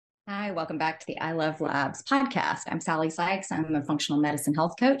Hi, welcome back to the I Love Labs podcast. I'm Sally Sykes. I'm a functional medicine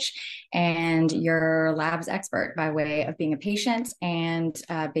health coach and your labs expert by way of being a patient and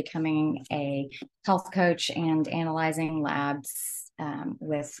becoming a health coach and analyzing labs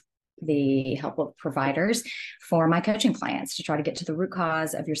with the help of providers for my coaching clients to try to get to the root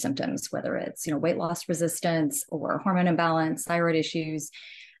cause of your symptoms, whether it's weight loss resistance or hormone imbalance, thyroid issues,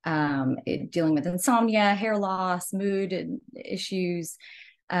 dealing with insomnia, hair loss, mood issues,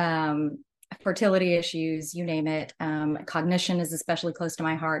 fertility issues, you name it. Cognition is especially close to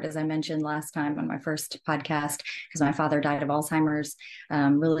my heart, as I mentioned last time on my first podcast, because my father died of Alzheimer's.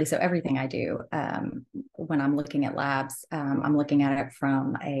 Really, so everything I do when I'm looking at labs, I'm looking at it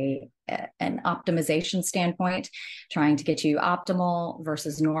from an optimization standpoint, trying to get you optimal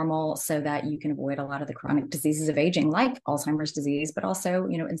versus normal so that you can avoid a lot of the chronic diseases of aging, like Alzheimer's disease, but also,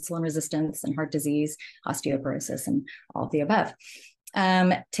 insulin resistance and heart disease, osteoporosis, and all of the above.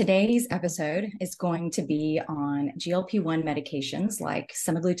 Today's episode is going to be on GLP-1 medications like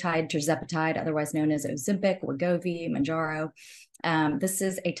semaglutide, tirzepatide, otherwise known as Ozempic, Wegovy, Mounjaro. This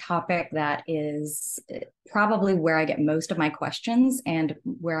is a topic that is probably where I get most of my questions and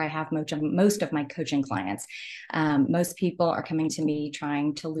where I have most of my coaching clients. Most people are coming to me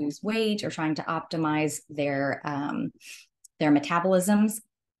trying to lose weight or trying to optimize their metabolisms.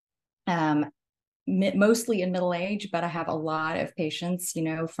 Mostly in middle age, but I have a lot of patients,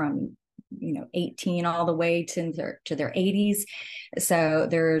 from 18 all the way to their 80s. So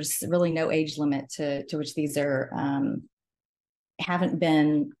there's really no age limit to which these are haven't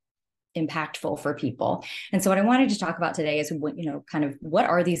been impactful for people. And so what I wanted to talk about today is, kind of what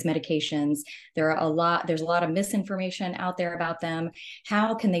are these medications? There's a lot of misinformation out there about them.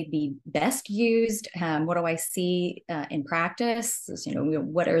 How can they be best used? What do I see in practice?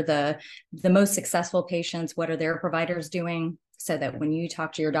 What are the most successful patients? What are their providers doing? So that when you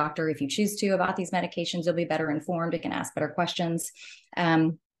talk to your doctor, if you choose to, about these medications, you'll be better informed. You can ask better questions.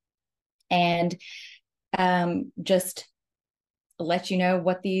 Just let you know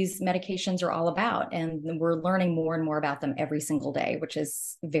what these medications are all about. And we're learning more and more about them every single day, which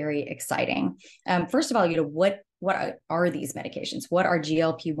is very exciting. First of all, what are these medications? What are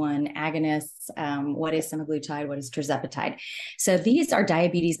GLP-1 agonists? What is semaglutide? What is tirzepatide? So these are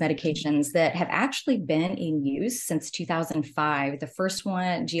diabetes medications that have actually been in use since 2005. The first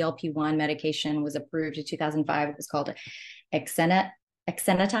one, GLP-1 medication, was approved in 2005. It was called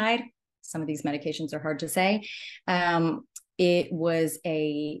exenatide. Some of these medications are hard to say. It was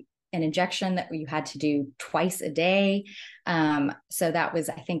an injection that you had to do twice a day. So that was,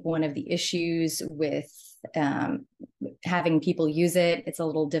 I think, one of the issues with having people use it. It's a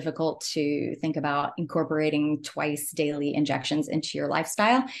little difficult to think about incorporating twice daily injections into your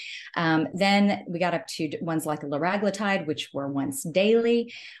lifestyle. Then we got up to ones like liraglutide, which were once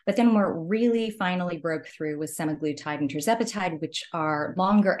daily. But then where it really finally broke through with semaglutide and tirzepatide, which are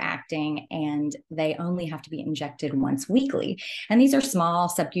longer acting, and they only have to be injected once weekly. And these are small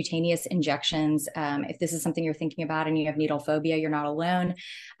subcutaneous injections. If this is something you're thinking about and you have needle phobia, you're not alone.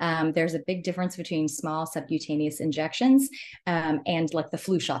 There's a big difference between small subcutaneous injections and like the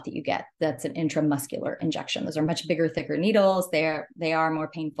flu shot that you get. That's an intramuscular injection. Those are much bigger, thicker needles. They are more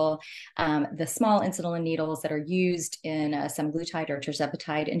painful. The small insulin needles that are used in a semaglutide or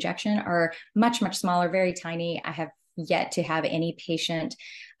tirzepatide injection are much, much smaller, very tiny. I have yet to have any patient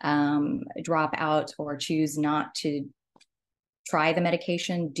drop out or choose not to try the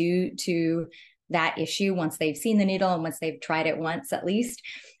medication due to that issue once they've seen the needle and once they've tried it once at least.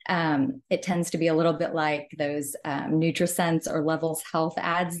 It tends to be a little bit like those NutriSense or Levels Health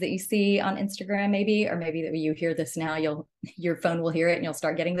ads that you see on Instagram, maybe, or maybe that you hear this now, your phone will hear it and you'll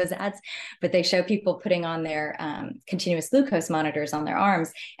start getting those ads. But they show people putting on their continuous glucose monitors on their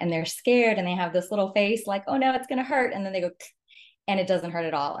arms, and they're scared and they have this little face like, oh no, it's going to hurt. And then they go, and it doesn't hurt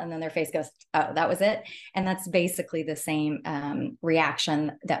at all. And then their face goes, oh, that was it. And that's basically the same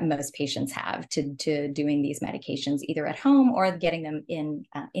reaction that most patients have to doing these medications, either at home or getting them in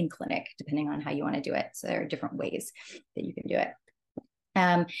clinic, depending on how you want to do it. So there are different ways that you can do it.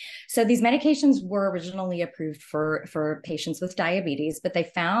 So these medications were originally approved for patients with diabetes, but they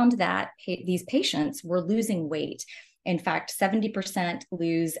found that these patients were losing weight. In fact, 70%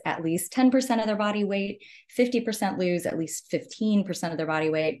 lose at least 10% of their body weight, 50% lose at least 15% of their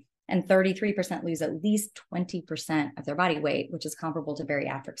body weight, and 33% lose at least 20% of their body weight, which is comparable to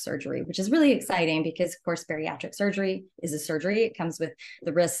bariatric surgery, which is really exciting because, of course, bariatric surgery is a surgery. It comes with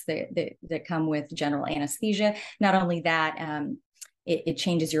the risks that come with general anesthesia. Not only that, it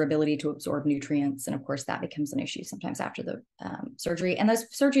changes your ability to absorb nutrients. And of course, that becomes an issue sometimes after the surgery. And those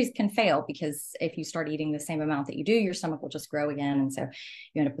surgeries can fail because if you start eating the same amount that you do, your stomach will just grow again. And so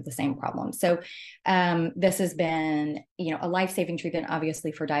you end up with the same problem. So this has been, a life-saving treatment,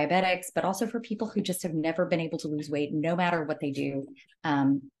 obviously for diabetics, but also for people who just have never been able to lose weight, no matter what they do,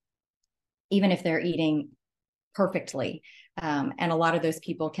 even if they're eating perfectly. And a lot of those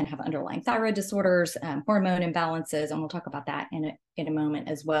people can have underlying thyroid disorders, hormone imbalances, and we'll talk about that in a moment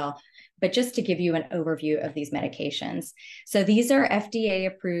as well. But just to give you an overview of these medications. So these are FDA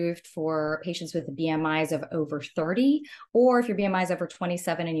approved for patients with BMIs of over 30, or if your BMI is over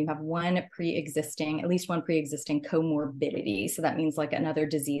 27 and you have at least one pre-existing comorbidity. So that means like another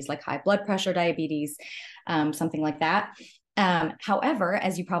disease like high blood pressure, diabetes, something like that. However,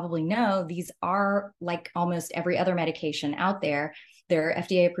 as you probably know, these are like almost every other medication out there. They're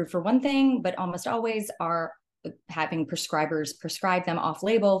FDA approved for one thing, but almost always are having prescribers prescribe them off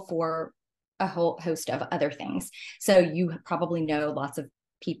label for a whole host of other things. So you probably know lots of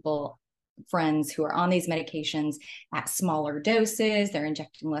people, friends who are on these medications at smaller doses. They're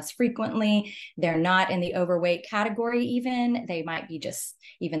injecting less frequently. They're not in the overweight category even. They might be just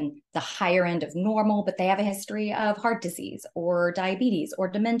even the higher end of normal, but they have a history of heart disease or diabetes or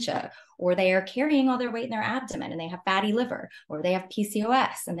dementia, or they are carrying all their weight in their abdomen and they have fatty liver, or they have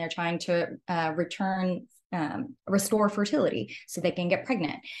PCOS and they're trying to restore fertility so they can get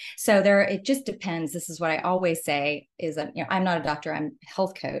pregnant. So it just depends. This is what I always say is that, I'm not a doctor, I'm a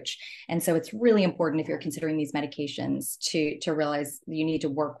health coach. And so it's really important if you're considering these medications to realize you need to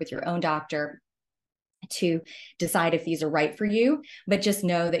work with your own doctor to decide if these are right for you, but just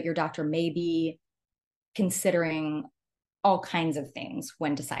know that your doctor may be considering all kinds of things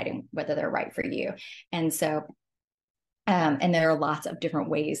when deciding whether they're right for you. And so and there are lots of different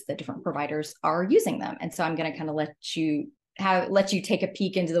ways that different providers are using them. And so I'm going to kind of let you take a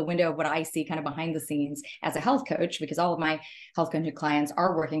peek into the window of what I see kind of behind the scenes as a health coach, because all of my health coaching clients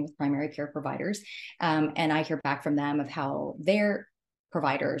are working with primary care providers. And I hear back from them of how their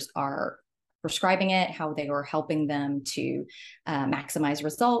providers are prescribing it, how they are helping them to maximize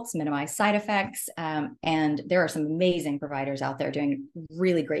results, minimize side effects. And there are some amazing providers out there doing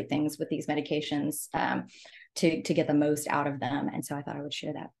really great things with these medications to get the most out of them. And so I thought I would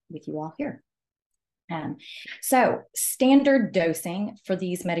share that with you all here. So standard dosing for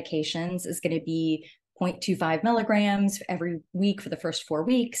these medications is going to be 0.25 milligrams every week for the first 4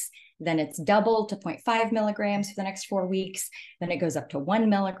 weeks. Then it's doubled to 0.5 milligrams for the next 4 weeks. Then it goes up to 1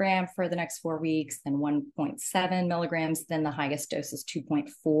 milligram for the next 4 weeks, then 1.7 milligrams. Then the highest dose is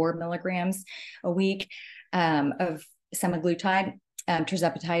 2.4 milligrams a week of semaglutide.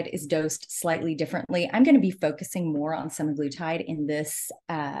 Tirzepatide is dosed slightly differently. I'm going to be focusing more on semaglutide in this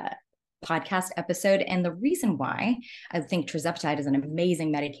podcast episode. And the reason why I think tirzepatide is an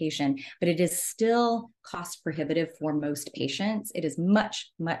amazing medication, but it is still cost prohibitive for most patients. It is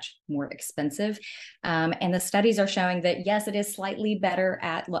much, much more expensive. And the studies are showing that, yes, it is slightly better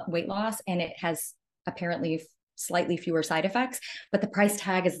at weight loss, and it has apparently slightly fewer side effects, but the price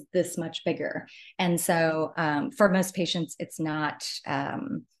tag is this much bigger. And so for most patients, it's not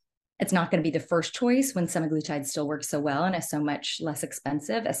going to be the first choice when semaglutide still works so well and is so much less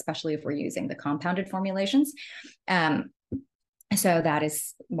expensive, especially if we're using the compounded formulations. So that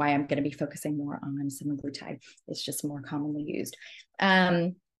is why I'm going to be focusing more on semaglutide. It's just more commonly used.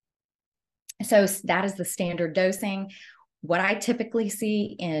 So that is the standard dosing. What I typically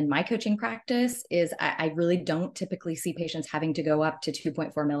see in my coaching practice is I really don't typically see patients having to go up to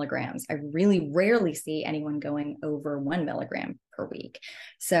 2.4 milligrams. I really rarely see anyone going over 1 milligram per week.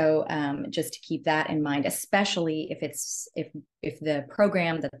 So just to keep that in mind, especially if the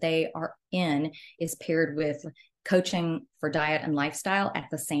program that they are in is paired with coaching for diet and lifestyle at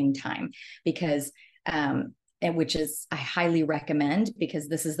the same time, because which is I highly recommend, because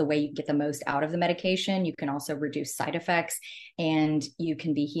this is the way you get the most out of the medication. You can also reduce side effects, and you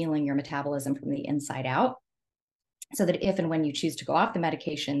can be healing your metabolism from the inside out, so that if and when you choose to go off the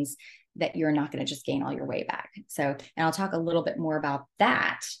medications, that you're not going to just gain all your weight back. So, and I'll talk a little bit more about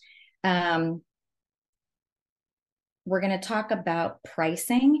that. We're going to talk about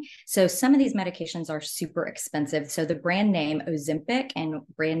pricing. So some of these medications are super expensive. So the brand name Ozempic and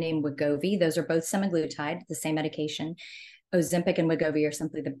brand name Wegovy, those are both semaglutide, the same medication. Ozempic and Wegovy are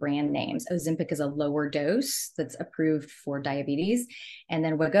simply the brand names. Ozempic is a lower dose that's approved for diabetes. And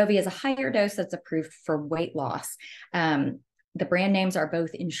then Wegovy is a higher dose that's approved for weight loss. The brand names are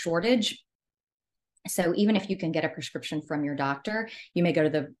both in shortage. So even if you can get a prescription from your doctor, you may go to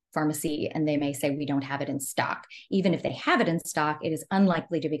the pharmacy and they may say, we don't have it in stock. Even if they have it in stock, it is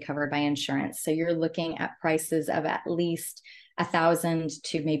unlikely to be covered by insurance. So you're looking at prices of at least $1,000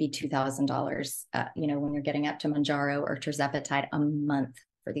 to maybe $2,000, when you're getting up to Mounjaro or tirzepatide a month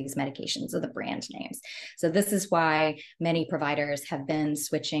for these medications, or the brand names. So this is why many providers have been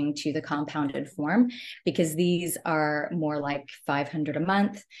switching to the compounded form, because these are more like $500 a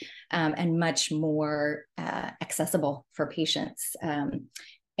month, and much more accessible for patients.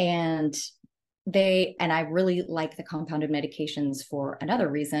 And I really like the compounded medications for another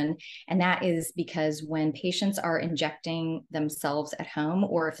reason. And that is because when patients are injecting themselves at home,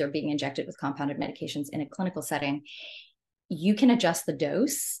 or if they're being injected with compounded medications in a clinical setting, you can adjust the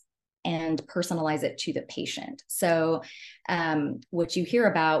dose and personalize it to the patient. So what you hear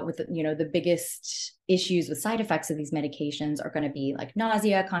about with, the biggest issues with side effects of these medications are going to be like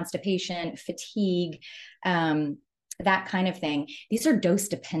nausea, constipation, fatigue, that kind of thing. These are dose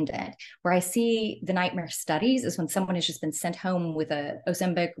dependent. Where I see the nightmare studies is when someone has just been sent home with a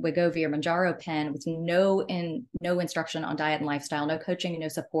Ozempic, Wegovy, or Mounjaro pen with no instruction on diet and lifestyle, no coaching, no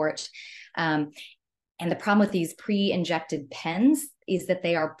support. And the problem with these pre-injected pens is that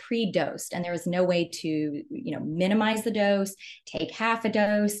they are pre-dosed, and there is no way to, minimize the dose, take half a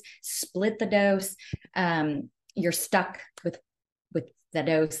dose, split the dose. You're stuck with the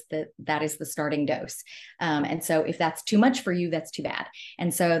dose that is the starting dose. And so if that's too much for you, that's too bad.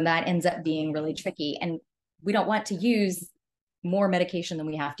 And so that ends up being really tricky. And we don't want to use more medication than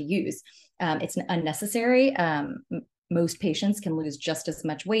we have to use. It's unnecessary. Most patients can lose just as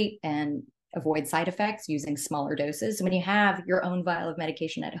much weight and avoid side effects using smaller doses. When you have your own vial of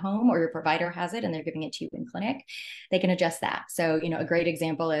medication at home, or your provider has it and they're giving it to you in clinic, they can adjust that. So, a great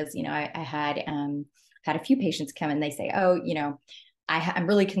example is, I had a few patients come and they say, oh, I'm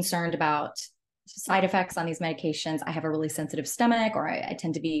really concerned about side effects on these medications. I have a really sensitive stomach, or I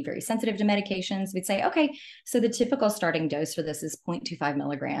tend to be very sensitive to medications. We'd say, okay, so the typical starting dose for this is 0.25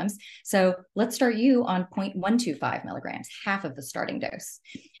 milligrams. So let's start you on 0.125 milligrams, half of the starting dose.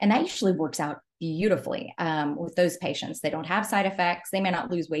 And that usually works out beautifully with those patients. They don't have side effects. They may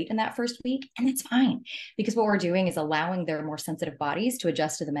not lose weight in that first week, and it's fine, because what we're doing is allowing their more sensitive bodies to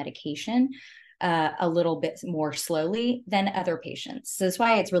adjust to the medication a little bit more slowly than other patients. So that's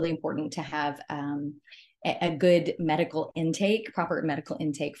why it's really important to have a good medical intake, proper medical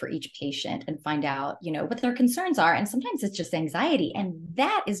intake for each patient, and find out, what their concerns are. And sometimes it's just anxiety, and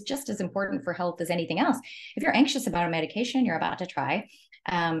that is just as important for health as anything else. If you're anxious about a medication you're about to try,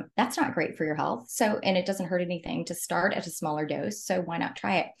 that's not great for your health. So, and it doesn't hurt anything to start at a smaller dose. So why not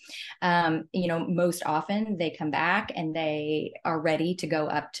try it? Most often they come back and they are ready to go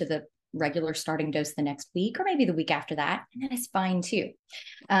up to the regular starting dose the next week, or maybe the week after that, and that is fine too.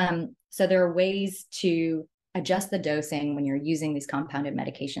 So there are ways to adjust the dosing when you're using these compounded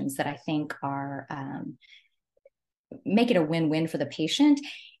medications that I think are make it a win-win for the patient.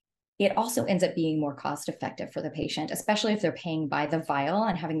 It also ends up being more cost effective for the patient, especially if they're paying by the vial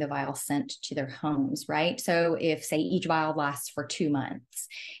and having the vial sent to their homes, right? So if, say, each vial lasts for 2 months,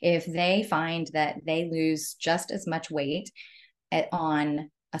 if they find that they lose just as much weight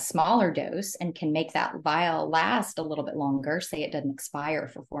on a smaller dose and can make that vial last a little bit longer, say it doesn't expire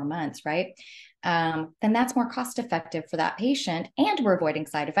for 4 months, right? Then that's more cost effective for that patient, and we're avoiding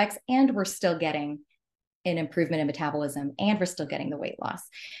side effects, and we're still getting an improvement in metabolism, and we're still getting the weight loss.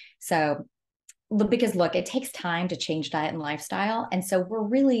 So, because look, it takes time to change diet and lifestyle. And so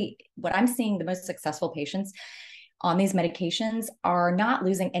what I'm seeing, the most successful patients on these medications are not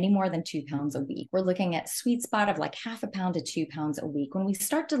losing any more than 2 pounds a week. We're looking at sweet spot of like 0.5 pound to 2 pounds a week. When we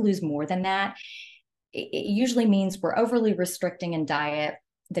start to lose more than that, it usually means we're overly restricting in diet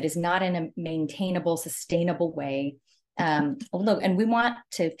that is not in a maintainable, sustainable way. And we want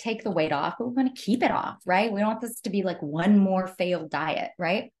to take the weight off, but we want to keep it off, right? We don't want this to be like one more failed diet,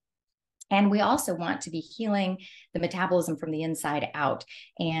 right? And we also want to be healing the metabolism from the inside out.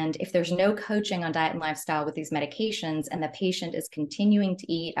 And if there's no coaching on diet and lifestyle with these medications, and the patient is continuing to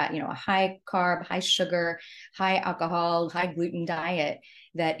eat at, a high carb, high sugar, high alcohol, high gluten diet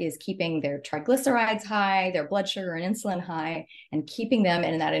that is keeping their triglycerides high, their blood sugar and insulin high, and keeping them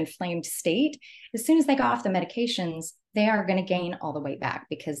in that inflamed state, as soon as they go off the medications, they are going to gain all the weight back,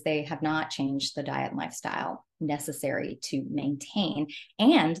 because they have not changed the diet and lifestyle necessary to maintain,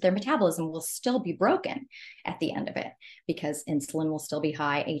 and their metabolism will still be broken at the end of it, because insulin will still be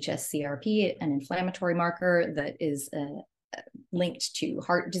high. HSCRP, an inflammatory marker that is linked to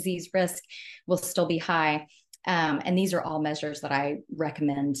heart disease risk, will still be high. And these are all measures that I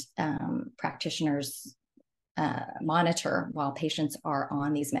recommend practitioners monitor while patients are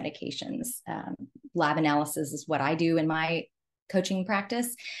on these medications. Lab analysis is what I do in my coaching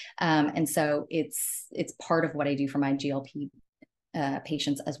practice. And so it's part of what I do for my GLP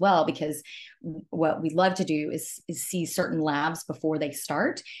patients as well, because what we love to do is see certain labs before they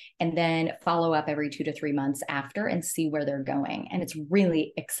start and then follow up every 2 to 3 months after and see where they're going. And it's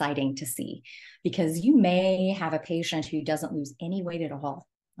really exciting to see, because you may have a patient who doesn't lose any weight at all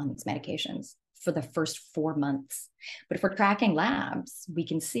on these medications for the first 4 months. But if we're tracking labs, we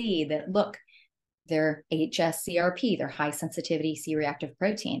can see that, look, their HSCRP, their high sensitivity C-reactive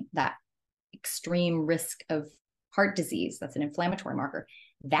protein, that extreme risk of heart disease, that's an inflammatory marker,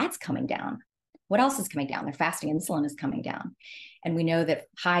 that's coming down. What else is coming down? Their fasting insulin is coming down. And we know that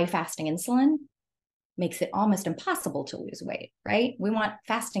high fasting insulin makes it almost impossible to lose weight, right? We want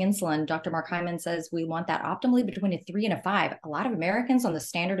fasting insulin. Dr. Mark Hyman says we want that optimally between a 3 and a 5. A lot of Americans on the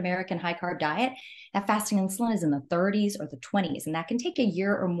standard American high carb diet, that fasting insulin is in the 30s or the 20s. And that can take a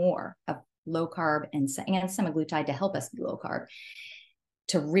year or more of low carb and semaglutide to help us be low carb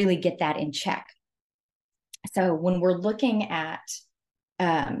to really get that in check. So when we're looking at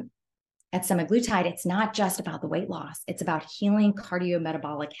semaglutide, it's not just about the weight loss. It's about healing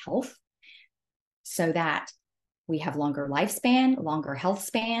cardiometabolic health so that we have longer lifespan, longer health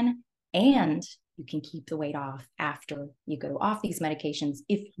span, and you can keep the weight off after you go off these medications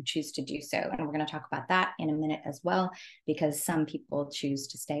if you choose to do so. And we're going to talk about that in a minute as well, because some people choose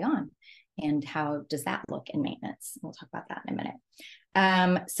to stay on. And how does that look in maintenance? We'll talk about that in a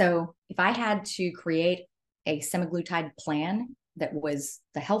minute. So if I had to create a semaglutide plan that was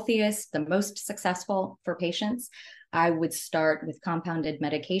the healthiest, the most successful for patients, I would start with compounded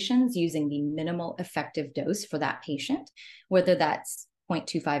medications using the minimal effective dose for that patient, whether that's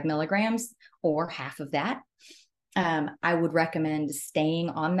 0.25 milligrams or half of that. I would recommend staying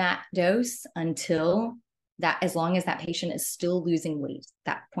on that dose until that, as long as that patient is still losing weight,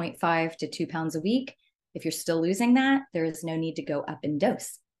 that 0.5 to 2 pounds a week. If you're still losing that, there is no need to go up in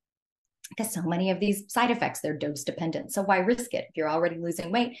dose, because so many of these side effects, they're dose dependent. So why risk it? If you're already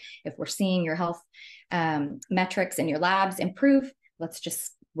losing weight, if we're seeing your health metrics in your labs improve, let's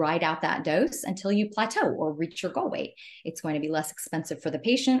just ride out that dose until you plateau or reach your goal weight. It's going to be less expensive for the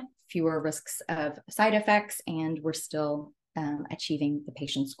patient, fewer risks of side effects, and we're still achieving the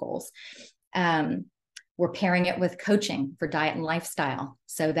patient's goals. We're pairing it with coaching for diet and lifestyle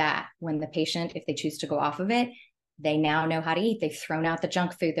so that when the patient, if they choose to go off of it, they now know how to eat. They've thrown out the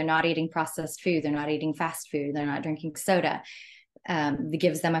junk food. They're not eating processed food. They're not eating fast food. They're not drinking soda. It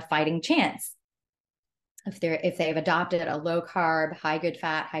gives them a fighting chance. If they've adopted a low carb, high good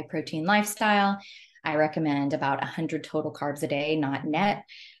fat, high protein lifestyle, I recommend about 100 total carbs a day, not net,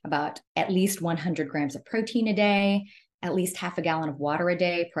 about at least 100 grams of protein a day, at least half a gallon of water a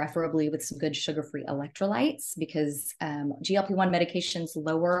day, preferably with some good sugar-free electrolytes, because GLP-1 medications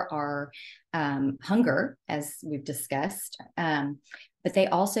lower our hunger, as we've discussed, but they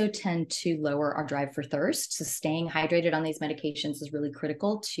also tend to lower our drive for thirst. So staying hydrated on these medications is really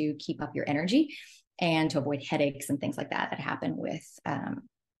critical to keep up your energy and to avoid headaches and things like that happen with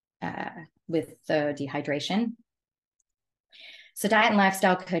the dehydration. So diet and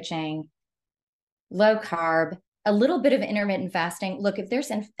lifestyle coaching, low carb, a little bit of intermittent fasting. Look, if there's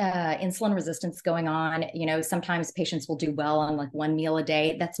insulin resistance going on, sometimes patients will do well on like one meal a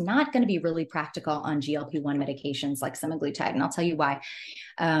day. That's not going to be really practical on GLP-1 medications like semaglutide. And I'll tell you why.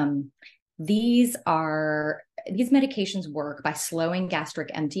 These medications work by slowing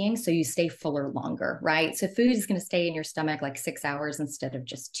gastric emptying, so you stay fuller longer, right? So food is going to stay in your stomach like 6 hours instead of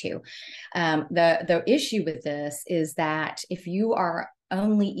just 2. The issue with this is that if you are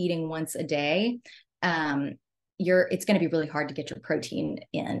only eating once a day, it's going to be really hard to get your protein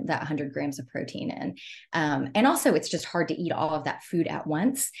in, that 100 grams of protein in. And also it's just hard to eat all of that food at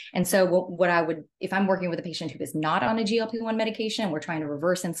once. And so what I would, if I'm working with a patient who is not on a GLP-1 medication, we're trying to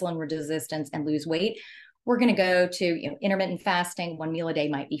reverse insulin resistance and lose weight, we're going to go to intermittent fasting. One meal a day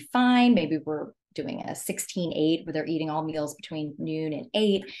might be fine. Maybe we're doing a 16-8 where they're eating all meals between noon and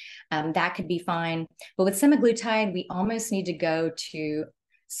 8. That could be fine. But with semaglutide, we almost need to go to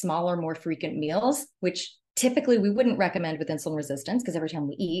smaller, more frequent meals, which typically we wouldn't recommend with insulin resistance, because every time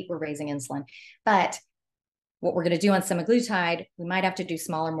we eat, we're raising insulin. But what we're going to do on semaglutide, we might have to do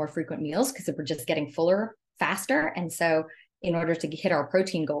smaller, more frequent meals because we're just getting fuller faster. And so in order to hit our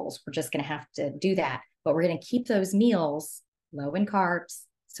protein goals, we're just going to have to do that. But we're going to keep those meals low in carbs,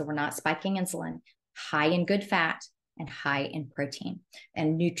 so we're not spiking insulin, high in good fat, and high in protein,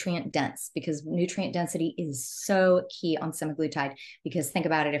 and nutrient dense, because nutrient density is so key on semaglutide. Because think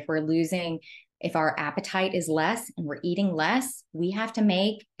about it, if our appetite is less and we're eating less, we have to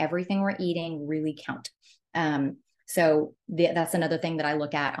make everything we're eating really count. So that's another thing that I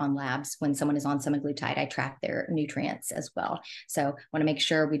look at on labs when someone is on semaglutide. I track their nutrients as well. So want to make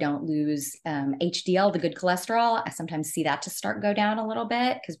sure we don't lose HDL, the good cholesterol. I sometimes see that to start go down a little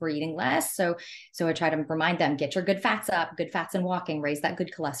bit because we're eating less. So I try to remind them, get your good fats up, good fats and walking, raise that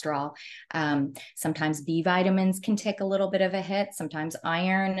good cholesterol. Sometimes B vitamins can take a little bit of a hit. Sometimes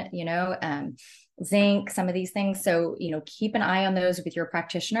iron, zinc, some of these things. So, keep an eye on those with your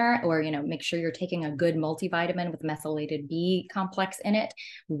practitioner, or, make sure you're taking a good multivitamin with methylated B complex in it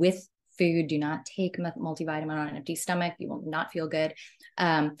with food. Do not take multivitamin on an empty stomach. You will not feel good.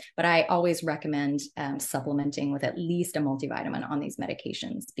 But I always recommend supplementing with at least a multivitamin on these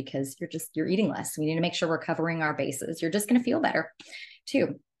medications, because you're eating less. We need to make sure we're covering our bases. You're just going to feel better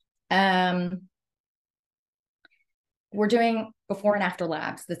too. We're doing before and after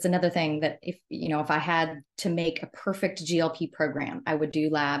labs. That's another thing that if I had to make a perfect GLP program, I would do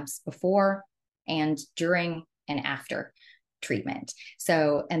labs before and during and after treatment.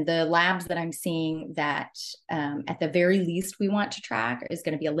 So, and the labs that I'm seeing that at the very least we want to track is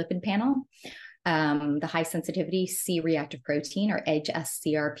going to be a lipid panel, the high sensitivity C-reactive protein, or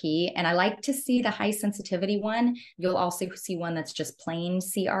HSCRP. And I like to see the high sensitivity one. You'll also see one that's just plain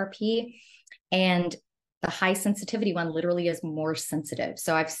CRP. And the high sensitivity one literally is more sensitive.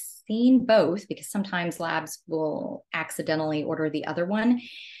 So I've seen both, because sometimes labs will accidentally order the other one.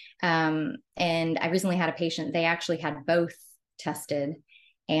 And I recently had a patient, they actually had both tested,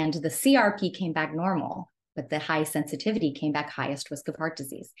 and the CRP came back normal, but the high sensitivity came back highest risk of heart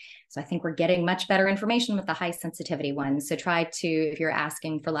disease. So I think we're getting much better information with the high sensitivity one. So try to, if you're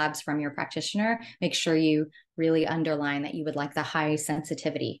asking for labs from your practitioner, make sure you really underline that you would like the high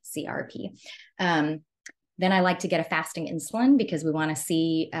sensitivity CRP. Then I like to get a fasting insulin, because we want to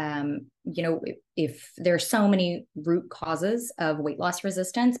see, if there are so many root causes of weight loss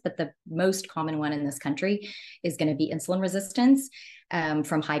resistance, but the most common one in this country is going to be insulin resistance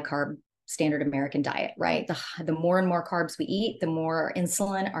from high carb standard American diet, right? The more and more carbs we eat, the more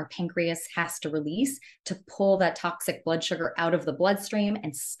insulin our pancreas has to release to pull that toxic blood sugar out of the bloodstream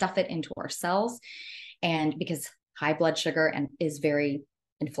and stuff it into our cells. And because high blood sugar is very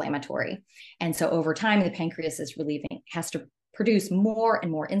inflammatory. And so over time, the pancreas has to produce more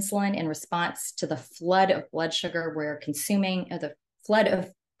and more insulin in response to the flood of blood sugar we're consuming, or the flood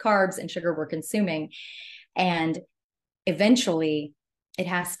of carbs and sugar we're consuming. And eventually it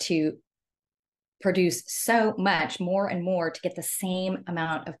has to produce so much more and more to get the same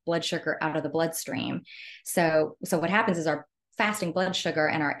amount of blood sugar out of the bloodstream. So what happens is our fasting blood sugar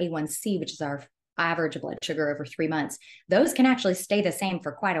and our A1C, which is our average blood sugar over 3 months, those can actually stay the same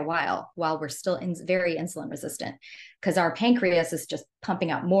for quite a while we're still very insulin resistant, because our pancreas is just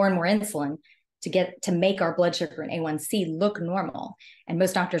pumping out more and more insulin to make our blood sugar and A1C look normal. And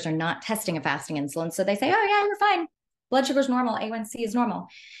most doctors are not testing a fasting insulin. So they say, oh yeah, you're fine. Blood sugar is normal. A1C is normal.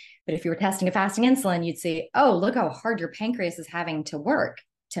 But if you were testing a fasting insulin, you'd see, oh, look how hard your pancreas is having to work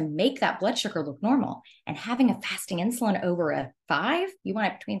to make that blood sugar look normal. And having a fasting insulin over a 5, you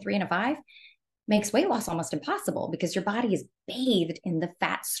want it between 3 and a 5, makes weight loss almost impossible, because your body is bathed in the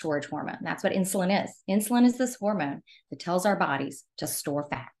fat storage hormone. That's what insulin is. Insulin is this hormone that tells our bodies to store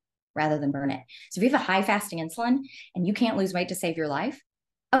fat rather than burn it. So if you have a high fasting insulin and you can't lose weight to save your life,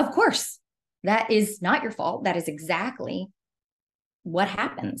 of course, that is not your fault. That is exactly what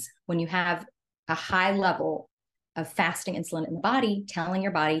happens when you have a high level of fasting insulin in the body, telling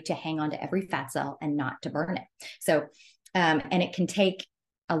your body to hang on to every fat cell and not to burn it. So, and it can take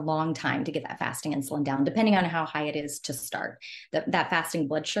a long time to get that fasting insulin down, depending on how high it is to start. That fasting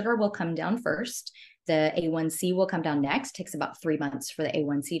blood sugar will come down first. The A1C will come down next. It takes about 3 months for the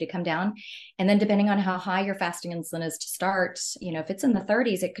A1C to come down. And then depending on how high your fasting insulin is to start, if it's in the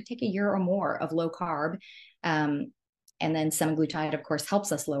 30s, it could take a year or more of low carb. And then semaglutide, of course,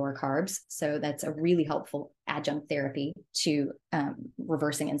 helps us lower carbs. So that's a really helpful adjunct therapy to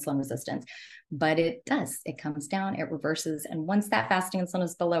reversing insulin resistance. But it comes down, it reverses. And once that fasting insulin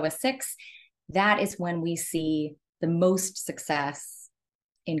is below a 6, that is when we see the most success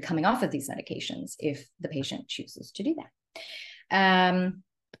in coming off of these medications, if the patient chooses to do that.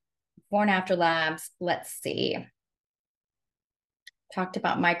 Before and after labs, let's see. Talked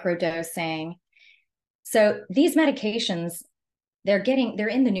about microdosing. So these medications, they're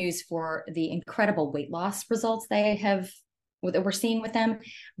in the news for the incredible weight loss results that we're seeing with them.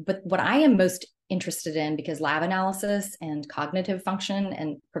 But what I am most interested in, because lab analysis and cognitive function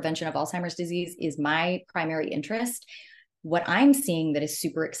and prevention of Alzheimer's disease is my primary interest, what I'm seeing that is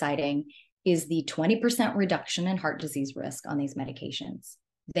super exciting is the 20% reduction in heart disease risk on these medications.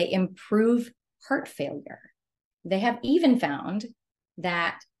 They improve heart failure. They have even found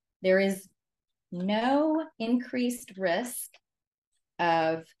that there is no increased risk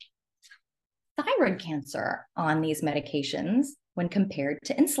of thyroid cancer on these medications when compared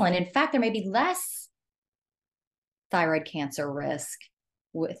to insulin. In fact, there may be less thyroid cancer risk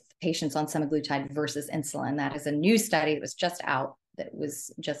with patients on semaglutide versus insulin. That is a new study that was just out, that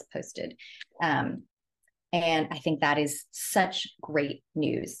was just posted. And I think that is such great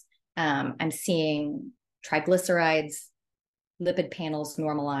news. I'm seeing triglycerides, lipid panels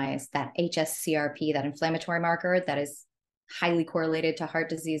normalize, that hsCRP, that inflammatory marker that is highly correlated to heart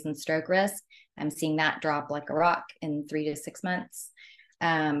disease and stroke risk. I'm seeing that drop like a rock in 3 to 6 months.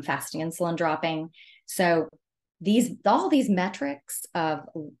 Fasting insulin dropping. So all these metrics of,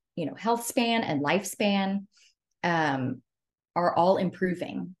 health span and lifespan are all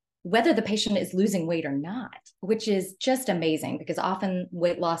improving, whether the patient is losing weight or not, which is just amazing, because often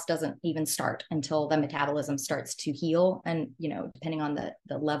weight loss doesn't even start until the metabolism starts to heal, and depending on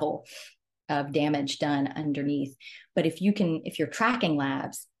the level of damage done underneath. But if you're tracking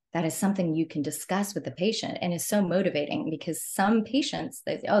labs, that is something you can discuss with the patient, and is so motivating, because some patients,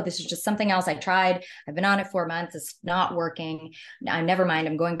 they say, oh, this is just something else I tried. I've been on it 4 months. It's not working. Never mind.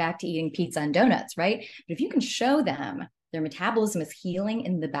 I'm going back to eating pizza and donuts, right? But if you can show them their metabolism is healing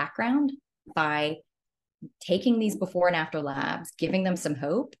in the background by taking these before and after labs, giving them some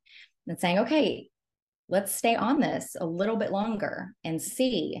hope, and saying, okay, let's stay on this a little bit longer and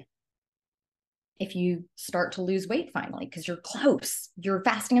see if you start to lose weight finally, because you're close. Your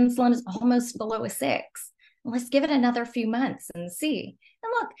fasting insulin is almost below a 6. Let's give it another few months and see.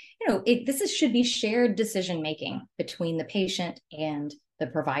 And look, this should be shared decision making between the patient and the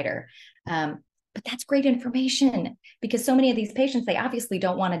provider. But that's great information, because so many of these patients, they obviously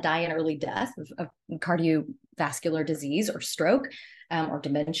don't want to die an early death of cardiovascular disease or stroke or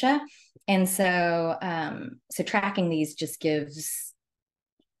dementia. And so tracking these just gives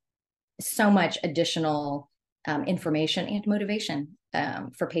so much additional information and motivation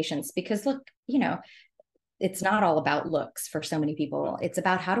for patients, because look, it's not all about looks for so many people. It's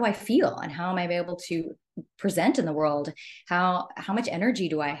about, how do I feel and how am I able to present in the world? How much energy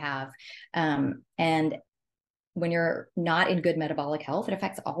do I have? And when you're not in good metabolic health, it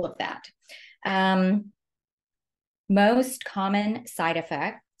affects all of that. Most common side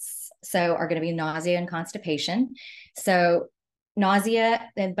effects are going to be nausea and constipation. So nausea,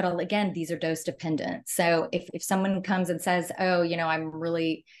 but again, these are dose dependent. So if someone comes and says, oh,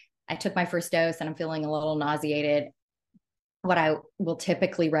 I took my first dose and I'm feeling a little nauseated, what I will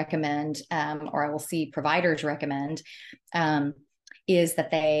typically recommend, or I will see providers recommend, is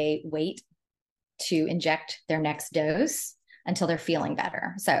that they wait to inject their next dose until they're feeling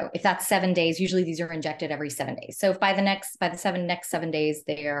better. So if that's 7 days, usually these are injected every 7 days. So if by the next 7 days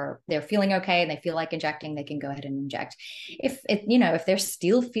they're feeling okay and they feel like injecting, they can go ahead and inject. If they're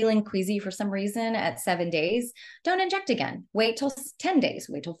still feeling queasy for some reason at 7 days, don't inject again. Wait till 10 days,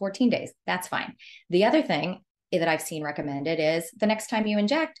 wait till 14 days. That's fine. The other thing that I've seen recommended is, the next time you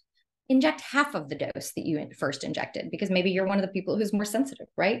inject half of the dose that you first injected, because maybe you're one of the people who's more sensitive,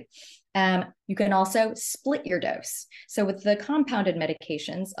 right? You can also split your dose. So with the compounded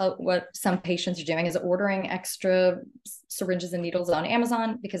medications, what some patients are doing is ordering extra syringes and needles on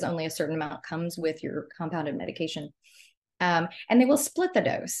Amazon, because only a certain amount comes with your compounded medication. And they will split the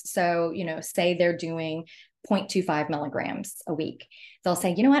dose. So, say they're doing 0.25 milligrams a week. They'll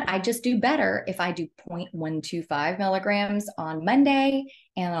say, you know what, I just do better if I do 0.125 milligrams on Monday,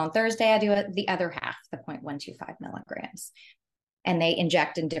 and on Thursday I do the other half, the 0.125 milligrams. And they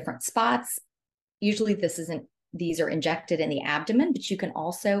inject in different spots. Usually these are injected in the abdomen, but you can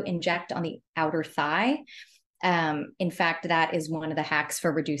also inject on the outer thigh. In fact, that is one of the hacks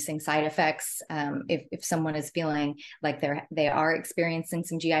for reducing side effects. If someone is feeling like they are experiencing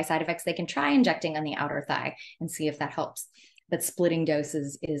some GI side effects, they can try injecting on the outer thigh and see if that helps. But splitting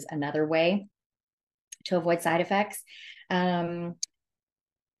doses is another way to avoid side effects.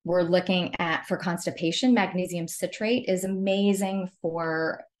 We're looking at, for constipation, magnesium citrate is amazing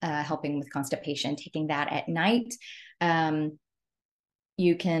for helping with constipation, taking that at night.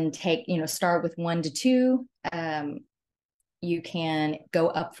 You can take, start with 1 to 2. You can go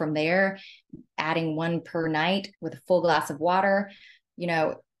up from there, adding 1 per night with a full glass of water.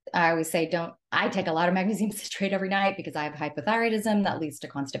 I always say, I take a lot of magnesium citrate every night because I have hypothyroidism that leads to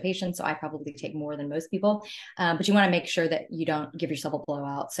constipation. So I probably take more than most people. But you want to make sure that you don't give yourself a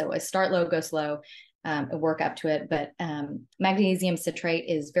blowout. So start low, go slow, work up to it. But magnesium citrate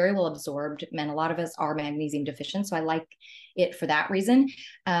is very well absorbed. And a lot of us are magnesium deficient. So I like it for that reason.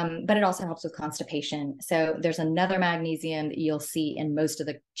 But it also helps with constipation. So there's another magnesium that you'll see in most of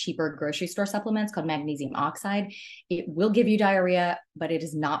the cheaper grocery store supplements called magnesium oxide. It will give you diarrhea, but it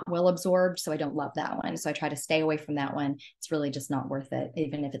is not well absorbed. So I don't love that one. So I try to stay away from that one. It's really just not worth it,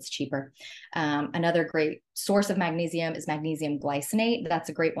 even if it's cheaper. Another great source of magnesium is magnesium glycinate. That's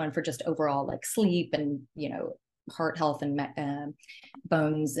a great one for just overall like sleep and, heart health and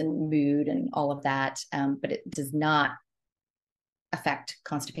bones and mood and all of that. But it does not affect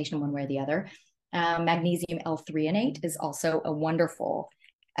constipation one way or the other. Magnesium L-threonate is also a wonderful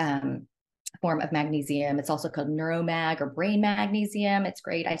form of magnesium. It's also called neuromag or brain magnesium. It's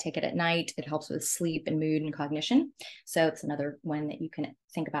great. I take it at night. It helps with sleep and mood and cognition. So it's another one that you can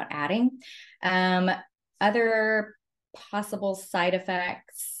think about adding. Other possible side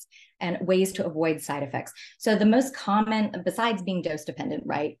effects and ways to avoid side effects. So the most common, besides being dose dependent,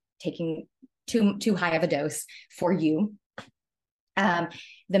 right? Taking too high of a dose for you. The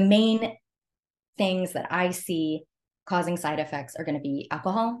main things that I see causing side effects are going to be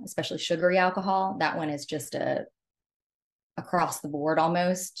alcohol, especially sugary alcohol. That one is just across the board,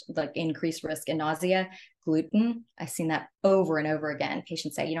 almost like increased risk in nausea. Gluten, I've seen that over and over again.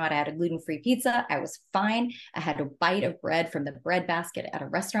 Patients say, I had a gluten-free pizza. I was fine. I had a bite of bread from the bread basket at a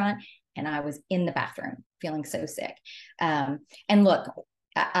restaurant, and I was in the bathroom feeling so sick. And look,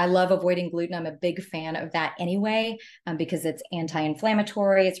 I love avoiding gluten. I'm a big fan of that anyway, because it's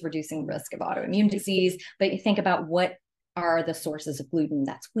anti-inflammatory. It's reducing risk of autoimmune disease. But you think about what are the sources of gluten?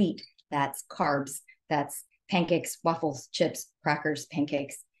 That's wheat, that's carbs, that's pancakes, waffles, chips, crackers,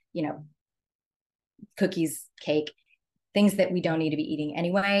 pancakes, cookies, cake, things that we don't need to be eating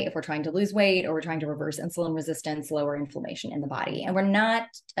anyway if we're trying to lose weight or we're trying to reverse insulin resistance, lower inflammation in the body. And we're not,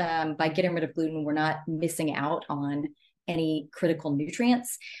 by getting rid of gluten, we're not missing out on any critical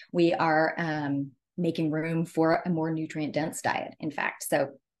nutrients. We are making room for a more nutrient dense diet, in fact. So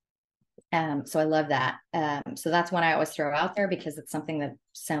I love that. So that's one I always throw out there because it's something that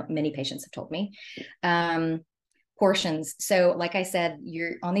so many patients have told me. Portions. So like I said,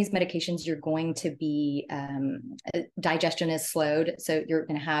 you're on these medications, you're going to be, digestion is slowed. So you're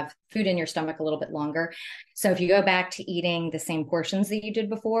going to have food in your stomach a little bit longer. So if you go back to eating the same portions that you did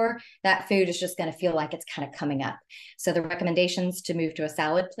before, that food is just going to feel like it's kind of coming up. So the recommendations to move to a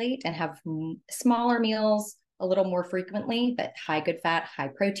salad plate and have smaller meals a little more frequently, but high good fat, high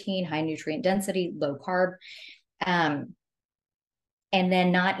protein, high nutrient density, low carb. And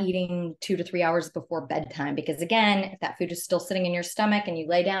then not eating 2 to 3 hours before bedtime, because again, if that food is still sitting in your stomach and you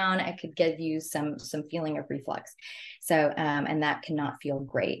lay down, it could give you some feeling of reflux. So, and that cannot feel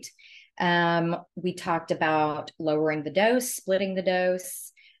great. We talked about lowering the dose, splitting the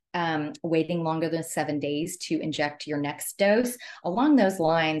dose, waiting longer than 7 days to inject your next dose along those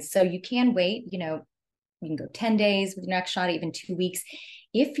lines. So you can wait, you can go 10 days with your next shot, even 2 weeks.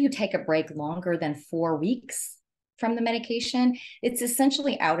 If you take a break longer than 4 weeks from the medication, it's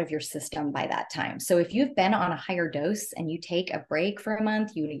essentially out of your system by that time. So if you've been on a higher dose and you take a break for a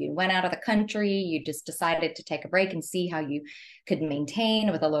month, you went out of the country, you just decided to take a break and see how you could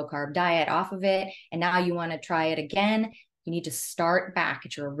maintain with a low carb diet off of it, and now you want to try it again, you need to start back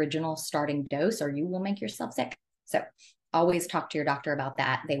at your original starting dose or you will make yourself sick. So always talk to your doctor about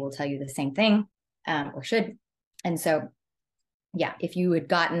that. They will tell you the same thing, or should. And so yeah, if you had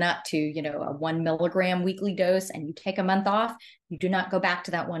gotten up to, a 1 milligram weekly dose and you take a month off, you do not go back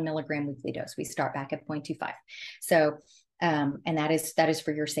to that 1 milligram weekly dose. We start back at 0.25. So, and that is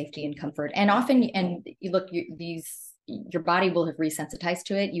for your safety and comfort. And often, and you look, your body will have resensitized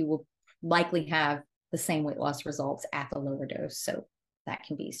to it. You will likely have the same weight loss results at the lower dose. So that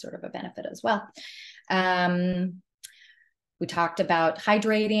can be sort of a benefit as well. We talked about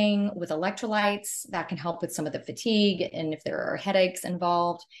hydrating with electrolytes. That can help with some of the fatigue and if there are headaches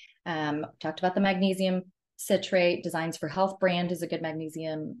involved. Talked about the magnesium citrate. Designs for Health brand is a good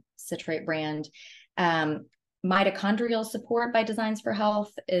magnesium citrate brand. Mitochondrial support by Designs for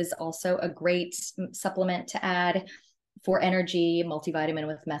Health is also a great supplement to add for energy. Multivitamin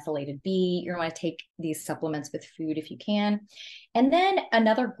with methylated B. You're going to take these supplements with food if you can. And then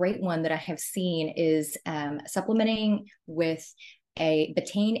another great one that I have seen is supplementing with a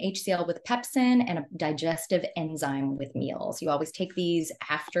betaine HCl with pepsin and a digestive enzyme with meals. You always take these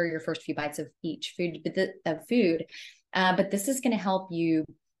after your first few bites of each food, but this is going to help you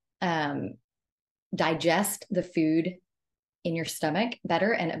digest the food in your stomach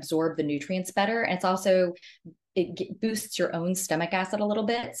better and absorb the nutrients better. And it's also, it boosts your own stomach acid a little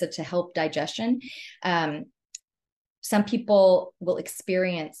bit. So to help digestion, some people will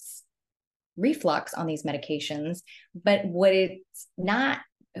experience reflux on these medications, but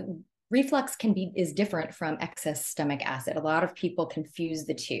reflux is different from excess stomach acid. A lot of people confuse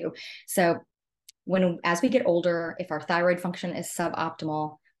the two. So as we get older, if our thyroid function is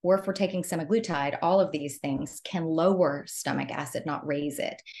suboptimal, or if we're taking semaglutide, all of these things can lower stomach acid, not raise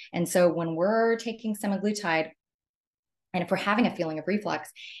it. And so when we're taking semaglutide, and if we're having a feeling of reflux,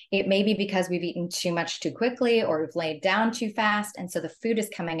 it may be because we've eaten too much too quickly, or we've laid down too fast. And so the food is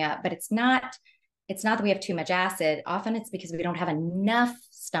coming up, but it's not that we have too much acid. Often it's because we don't have enough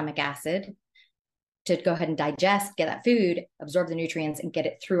stomach acid to go ahead and digest, get that food, absorb the nutrients, and get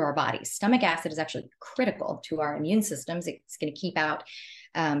it through our bodies. Stomach acid is actually critical to our immune systems. It's going to keep out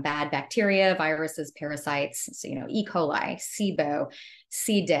bad bacteria, viruses, parasites. So, E. coli, SIBO,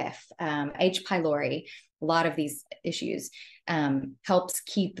 C. diff, H. pylori, a lot of these issues helps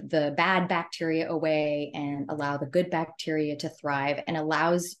keep the bad bacteria away and allow the good bacteria to thrive, and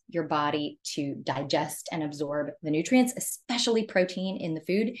allows your body to digest and absorb the nutrients, especially protein in the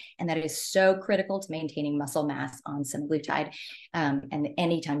food. And that is so critical to maintaining muscle mass on semaglutide. And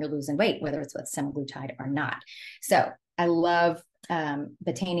anytime you're losing weight, whether it's with semaglutide or not. So I love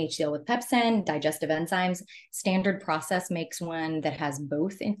betaine HCl with pepsin, digestive enzymes. Standard Process makes one that has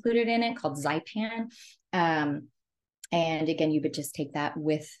both included in it, called Zypan. And again, you would just take that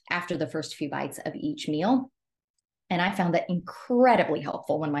after the first few bites of each meal. And I found that incredibly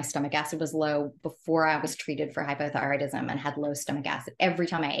helpful when my stomach acid was low, before I was treated for hypothyroidism and had low stomach acid. Every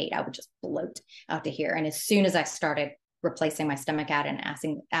time I ate, I would just bloat out to here. And as soon as I started replacing my stomach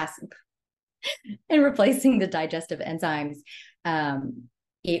acid and replacing the digestive enzymes,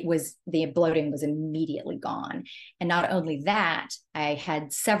 the bloating was immediately gone. And not only that, I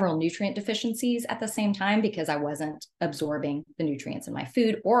had several nutrient deficiencies at the same time, because I wasn't absorbing the nutrients in my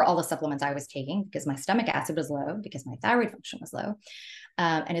food or all the supplements I was taking, because my stomach acid was low, because my thyroid function was low.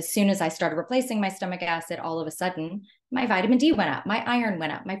 And as soon as I started replacing my stomach acid, all of a sudden my vitamin D went up, my iron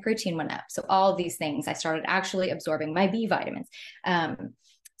went up, my protein went up. So all of these things, I started actually absorbing my B vitamins.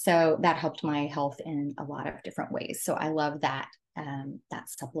 So that helped my health in a lot of different ways. So I love that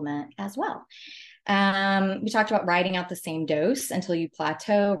supplement as well. We talked about riding out the same dose until you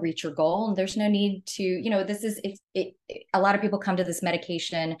plateau, reach your goal. And there's no need to, a lot of people come to this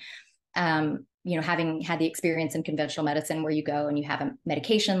medication, having had the experience in conventional medicine, where you go and you have a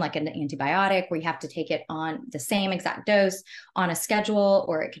medication like an antibiotic, where you have to take it on the same exact dose on a schedule,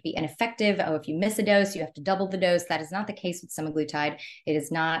 or it could be ineffective. Oh, if you miss a dose, you have to double the dose. That is not the case with semaglutide. It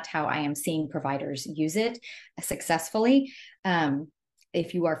is not how I am seeing providers use it successfully.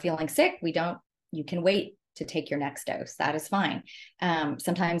 If you are feeling sick, you can wait to take your next dose. That is fine.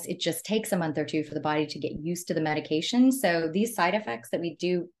 Sometimes it just takes a month or two for the body to get used to the medication. So these side effects that we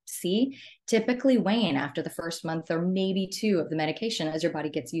do see typically wane after the first month or maybe two of the medication, as your body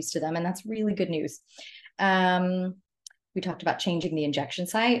gets used to them. And that's really good news. We talked about changing the injection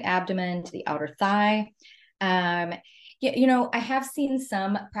site, abdomen to the outer thigh. I have seen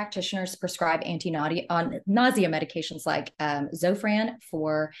some practitioners prescribe anti-nausea medications like Zofran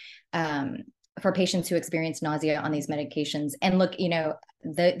for patients who experience nausea on these medications. And look,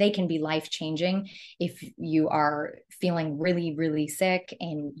 they can be life-changing if you are feeling really, really sick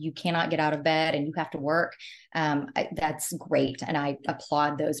and you cannot get out of bed and you have to work. That's great. And I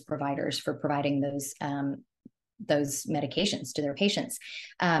applaud those providers for providing those medications to their patients.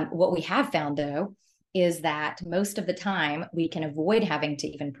 What we have found, though, is that most of the time we can avoid having to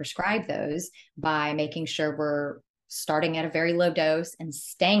even prescribe those by making sure we're starting at a very low dose and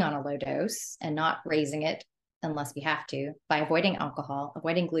staying on a low dose and not raising it unless we have to, by avoiding alcohol,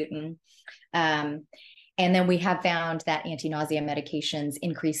 avoiding gluten. And then we have found that anti-nausea medications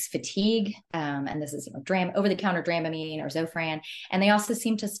increase fatigue. And this is, over-the-counter Dramamine or Zofran. And they also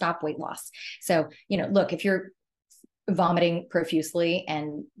seem to stop weight loss. So, look, if you're vomiting profusely,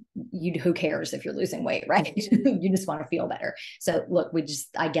 and who cares if you're losing weight, right? You just want to feel better. So look,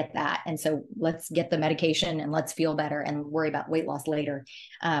 I get that. And so let's get the medication and let's feel better and worry about weight loss later.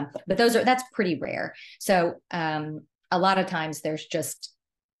 But that's pretty rare. So a lot of times there's just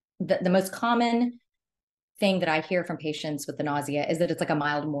the most common thing that I hear from patients with the nausea is that it's like a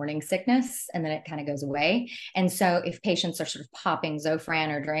mild morning sickness and then it kind of goes away. And so if patients are sort of popping Zofran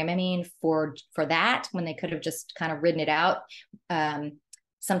or Dramamine for that, when they could have just kind of ridden it out,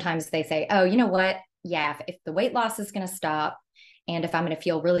 sometimes they say, oh, you know what? Yeah, if the weight loss is going to stop, and if I'm going to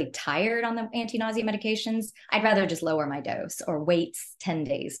feel really tired on the anti-nausea medications, I'd rather just lower my dose or wait 10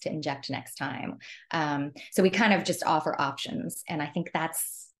 days to inject next time. So we kind of just offer options. And I think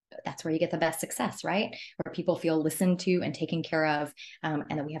that's where you get the best success, right? Where people feel listened to and taken care of, and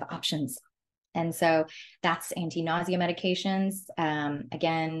that we have options. And so that's anti-nausea medications.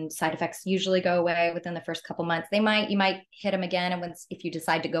 Again, side effects usually go away within the first couple months. You might hit them again if you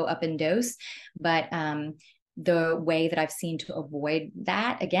decide to go up in dose, but the way that I've seen to avoid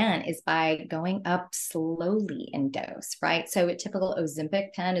that, again, is by going up slowly in dose, right? So a typical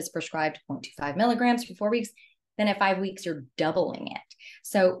Ozempic pen is prescribed 0.25 milligrams for 4 weeks. Then at 5 weeks, you're doubling it.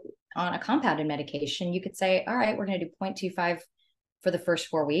 So on a compounded medication, you could say, all right, we're going to do 0.25 for the first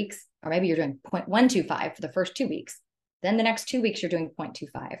 4 weeks, or maybe you're doing 0.125 for the first 2 weeks. Then the next 2 weeks, you're doing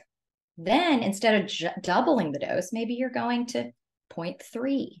 0.25. Then instead of doubling the dose, maybe you're going to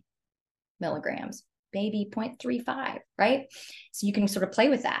 0.3 milligrams, maybe 0.35, right? So you can sort of play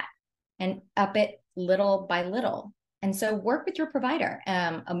with that and up it little by little. And so work with your provider.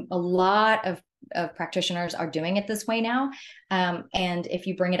 A lot of practitioners are doing it this way now. And if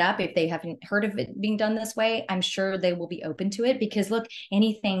you bring it up, if they haven't heard of it being done this way, I'm sure they will be open to it, because look,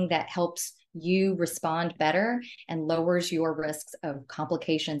 anything that helps you respond better and lowers your risks of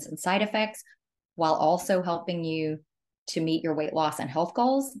complications and side effects while also helping you to meet your weight loss and health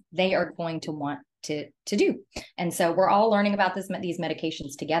goals, they are going to want to do. And so we're all learning about these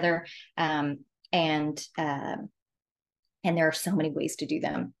medications together. And there are so many ways to do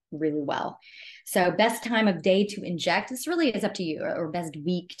them really well. So best time of day to inject, this really is up to you, or best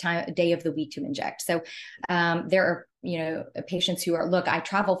day of the week to inject. So there are, patients who are, look, I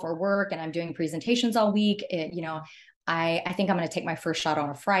travel for work and I'm doing presentations all week. I think I'm going to take my first shot on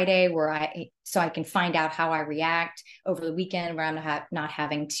a Friday so I can find out how I react over the weekend, where I'm not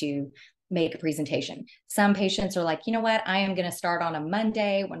having to make a presentation. Some patients are like, you know what, I am going to start on a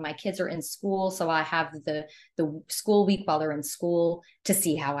Monday when my kids are in school, so I have the school week while they're in school to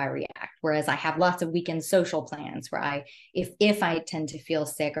see how I react. Whereas I have lots of weekend social plans where if I tend to feel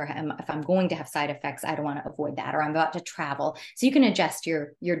sick, or if I'm going to have side effects, I don't want to avoid that, or I'm about to travel. So you can adjust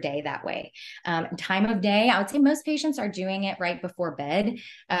your day that way. Time of day, I would say most patients are doing it right before bed.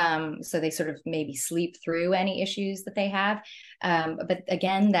 So they sort of maybe sleep through any issues that they have. But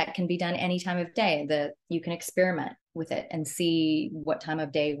again, that can be done any time of day. You can experiment with it and see what time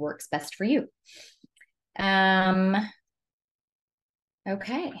of day works best for you.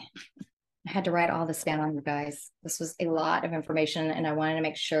 Okay. I had to write all this down, you guys. This was a lot of information, and I wanted to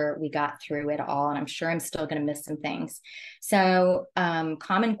make sure we got through it all. And I'm sure I'm still going to miss some things. So,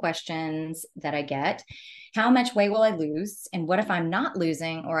 common questions that I get: how much weight will I lose? And what if I'm not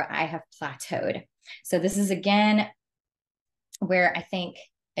losing, or I have plateaued? So this is, again, where I think,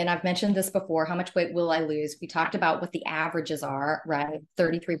 and I've mentioned this before, how much weight will I lose? We talked about what the averages are, right?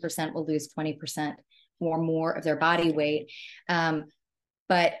 33% will lose 20% or more of their body weight.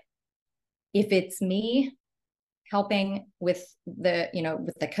 But if it's me helping with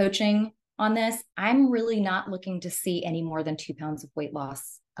the coaching on this, I'm really not looking to see any more than 2 pounds of weight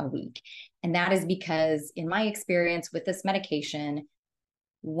loss a week. And that is because, in my experience with this medication,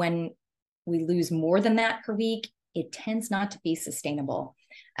 when we lose more than that per week, it tends not to be sustainable.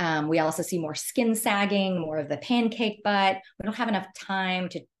 We also see more skin sagging, more of the pancake butt. We don't have enough time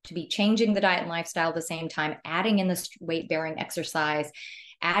to be changing the diet and lifestyle at the same time, adding in this weight-bearing exercise,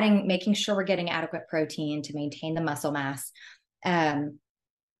 making sure we're getting adequate protein to maintain the muscle mass.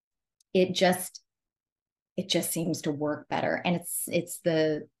 It just seems to work better. And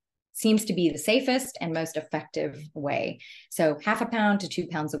seems to be the safest and most effective way. So 0.5 pound to 2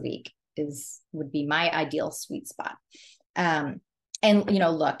 pounds a week would be my ideal sweet spot. And,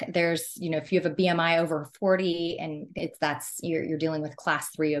 look, there's, if you have a BMI over 40 and you're dealing with class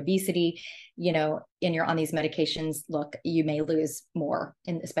 3 obesity, and you're on these medications, look, you may lose more,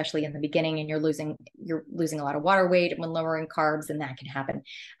 especially in the beginning, and you're losing a lot of water weight when lowering carbs, and that can happen.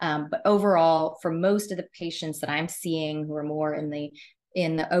 But overall, for most of the patients that I'm seeing who are more in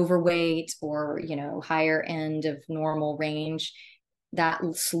the overweight or, higher end of normal range, that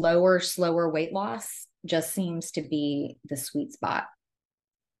slower weight loss just seems to be the sweet spot.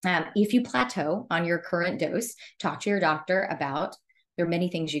 If you plateau on your current dose, talk to your doctor about, there are many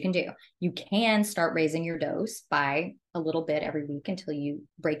things you can do. You can start raising your dose by a little bit every week until you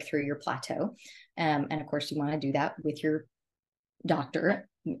break through your plateau. And of course, you want to do that with your doctor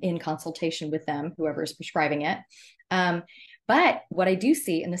in consultation with them, whoever is prescribing it. But what I do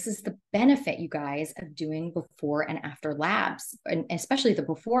see, and this is the benefit, you guys, of doing before and after labs, and especially the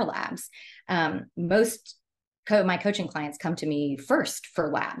before labs, most my coaching clients come to me first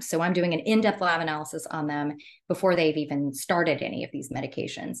for labs. So I'm doing an in-depth lab analysis on them before they've even started any of these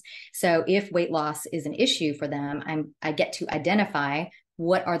medications. So if weight loss is an issue for them, I get to identify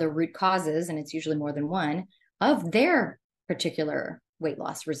what are the root causes, and it's usually more than one, of their particular weight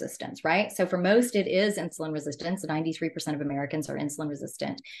loss resistance, right? So for most, it is insulin resistance. 93% of Americans are insulin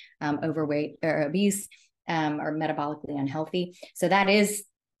resistant, overweight or obese, or metabolically unhealthy. So that is,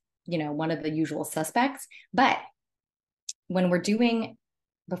 one of the usual suspects. But when we're doing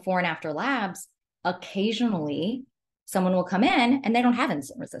before and after labs, occasionally someone will come in and they don't have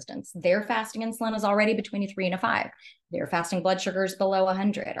insulin resistance. Their fasting insulin is already between a 3 and a 5. Their fasting blood sugar is below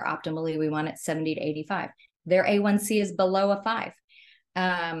 100, or optimally we want it 70 to 85. Their A1C is below a 5.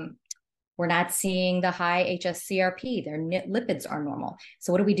 We're not seeing the high HSCRP. Their lipids are normal.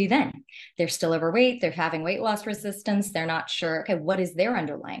 So what do we do then? They're still overweight. They're having weight loss resistance. They're not sure, okay, what is their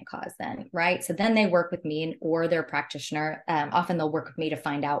underlying cause then, right? So then they work with me or their practitioner. Often they'll work with me to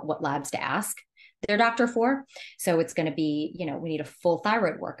find out what labs to ask their doctor for. So it's going to be, we need a full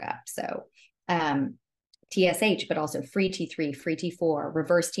thyroid workup. So TSH, but also free T3, free T4,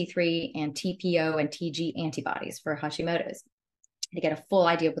 reverse T3, and TPO and TG antibodies for Hashimoto's, to get a full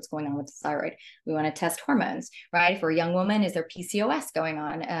idea of what's going on with the thyroid. We want to test hormones, right? For a young woman, is there PCOS going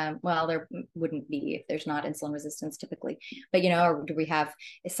on? Well, there wouldn't be if there's not insulin resistance typically, but or do we have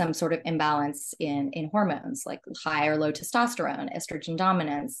some sort of imbalance in hormones, like high or low testosterone, estrogen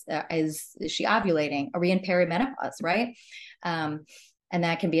dominance? Is she ovulating? Are we in perimenopause, right? And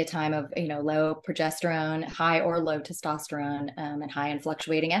that can be a time of, low progesterone, high or low testosterone, and high and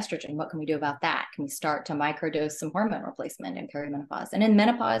fluctuating estrogen. What can we do about that? Can we start to microdose some hormone replacement in perimenopause? And in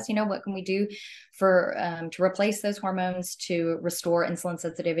menopause, what can we do for to replace those hormones to restore insulin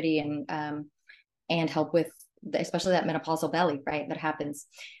sensitivity and help with especially that menopausal belly, right? That happens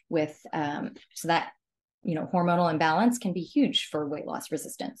with so that hormonal imbalance can be huge for weight loss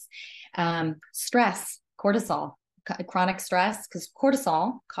resistance. Stress, cortisol. Chronic stress, because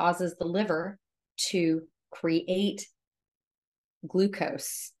cortisol causes the liver to create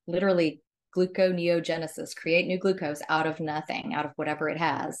glucose, literally gluconeogenesis, create new glucose out of nothing, out of whatever it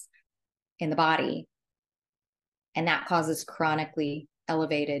has in the body. And that causes chronically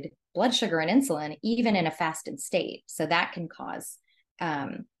elevated blood sugar and insulin, even in a fasted state. So that can cause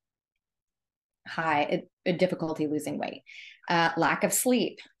difficulty losing weight. Lack of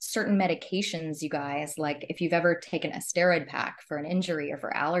sleep, certain medications, you guys, like if you've ever taken a steroid pack for an injury or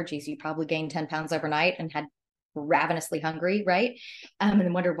for allergies, you probably gained 10 pounds overnight and had ravenously hungry, right? And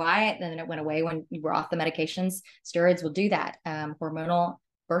then wondered why, and then it went away when you were off the medications. Steroids will do that. Hormonal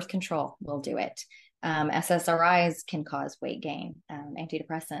birth control will do it. SSRIs can cause weight gain,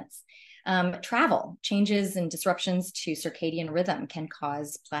 antidepressants. Travel, changes and disruptions to circadian rhythm can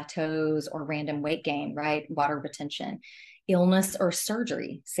cause plateaus or random weight gain, right? Water retention, illness or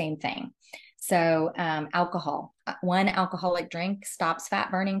surgery, same thing. So alcohol, one alcoholic drink stops fat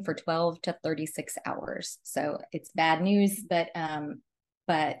burning for 12 to 36 hours. So it's bad news, but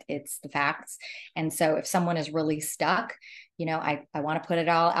it's the facts. And so if someone is really stuck, I want to put it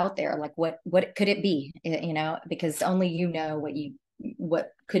all out there. Like what could it be? Because only what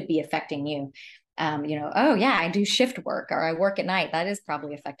could be affecting you. Oh yeah, I do shift work or I work at night. That is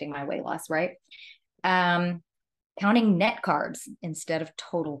probably affecting my weight loss, right? Counting net carbs instead of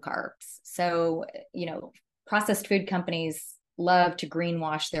total carbs. So, processed food companies love to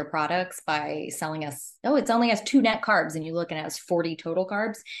greenwash their products by selling us, it's only has 2 net carbs, and you look and it has 40 total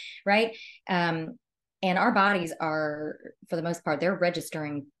carbs, right? And our bodies are, for the most part, they're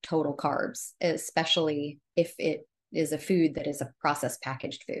registering total carbs, especially if it is a food that is a processed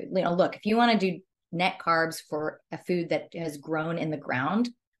packaged food. Look, if you want to do net carbs for a food that has grown in the ground,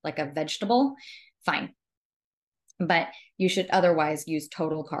 like a vegetable, fine. But you should otherwise use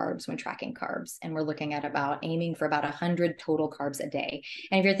total carbs when tracking carbs. And we're looking at aiming for about 100 total carbs a day.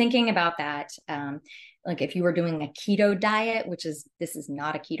 And if you're thinking about that, like if you were doing a keto diet, this is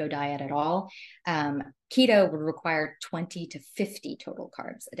not a keto diet at all. Keto would require 20 to 50 total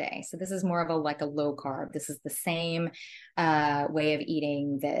carbs a day. So this is more of a low carb. This is the same way of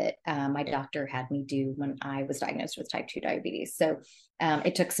eating that my doctor had me do when I was diagnosed with type 2 diabetes. So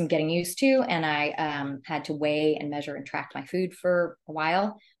it took some getting used to, and I had to weigh and measure and track my food for a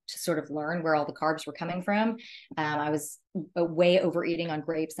while to sort of learn where all the carbs were coming from. I was way overeating on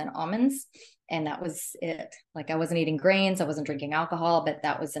grapes and almonds, and that was it. Like I wasn't eating grains, I wasn't drinking alcohol, but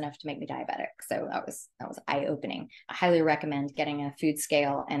that was enough to make me diabetic. So that was eye-opening. I highly recommend getting a food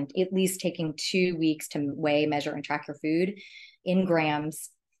scale and at least taking 2 weeks to weigh, measure, and track your food in grams,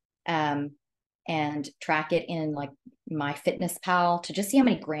 and track it in like MyFitnessPal to just see how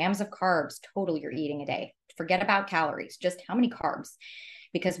many grams of carbs total you're eating a day. Forget about calories, just how many carbs.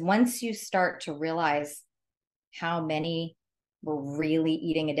 Because once you start to realize how many we're really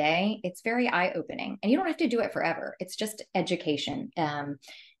eating a day, it's very eye-opening. And you don't have to do it forever. It's just education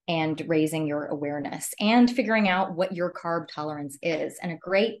and raising your awareness and figuring out what your carb tolerance is. And a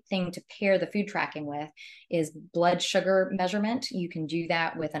great thing to pair the food tracking with is blood sugar measurement. You can do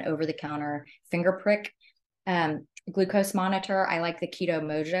that with an over-the-counter finger prick glucose monitor. I like the Keto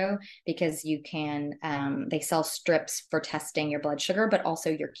Mojo because you can, they sell strips for testing your blood sugar, but also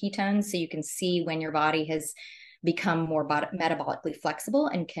your ketones. So you can see when your body has become more metabolically flexible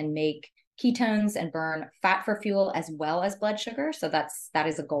and can make ketones and burn fat for fuel as well as blood sugar. So that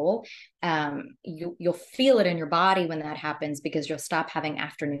is a goal. You'll feel it in your body when that happens, because you'll stop having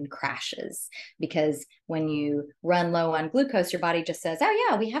afternoon crashes. Because when you run low on glucose, your body just says, oh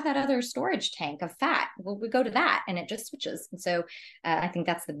yeah, we have that other storage tank of fat. Well, we go to that, and it just switches. And so I think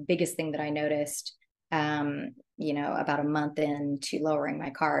that's the biggest thing that I noticed, about a month into lowering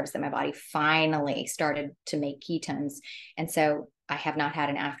my carbs, that my body finally started to make ketones. And so I have not had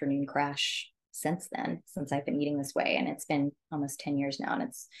an afternoon crash since then, since I've been eating this way. And it's been almost 10 years now, and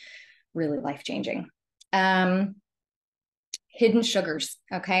it's really life-changing. Hidden sugars.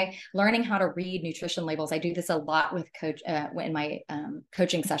 Okay. Learning how to read nutrition labels. I do this a lot with in my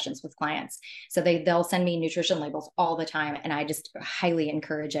coaching sessions with clients. So they'll send me nutrition labels all the time, and I just highly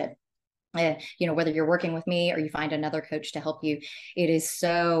encourage it. Whether you're working with me or you find another coach to help you, it is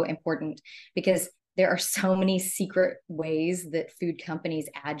so important, because there are so many secret ways that food companies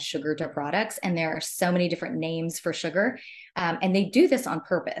add sugar to products, and there are so many different names for sugar, and they do this on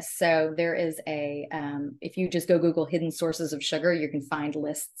purpose. So there is if you just go Google hidden sources of sugar, you can find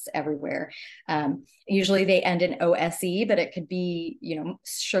lists everywhere. Usually they end in OSE, but it could be,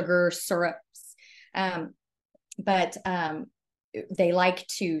 sugar syrups. But they like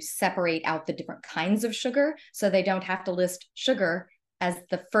to separate out the different kinds of sugar, so they don't have to list sugar as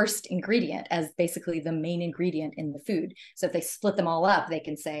the first ingredient, as basically the main ingredient in the food. So if they split them all up, they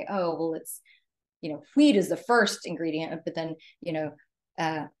can say, oh, well, it's, wheat is the first ingredient, but then,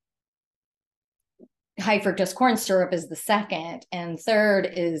 high fructose corn syrup is the second, and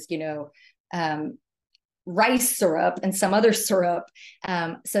third is, rice syrup and some other syrup.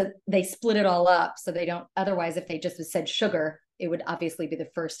 So they split it all up. So they don't, otherwise, if they just said sugar, it would obviously be the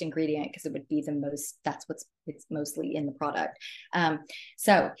first ingredient, because it would be it's mostly in the product.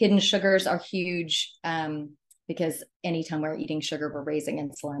 So hidden sugars are huge, because anytime we're eating sugar, we're raising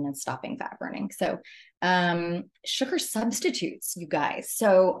insulin and stopping fat burning. So sugar substitutes, you guys.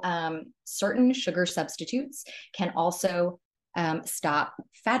 So certain sugar substitutes can also stop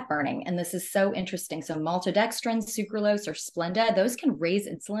fat burning. And this is so interesting. So maltodextrin, sucralose, or Splenda, those can raise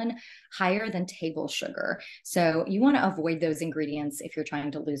insulin higher than table sugar. So you want to avoid those ingredients if you're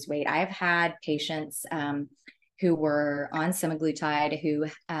trying to lose weight. I've had patients who were on semaglutide who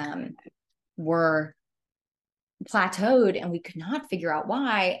were plateaued, and we could not figure out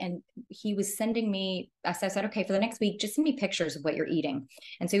why. And he was sending me, I said, okay, for the next week, just send me pictures of what you're eating.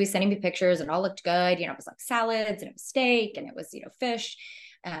 And so he was sending me pictures, and it all looked good. It was like salads, and it was steak, and it was, fish,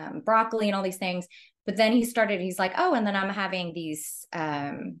 broccoli, and all these things. But then he's like, oh, and then I'm having these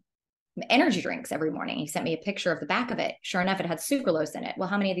energy drinks every morning. He sent me a picture of the back of it. Sure enough, it had sucralose in it. Well,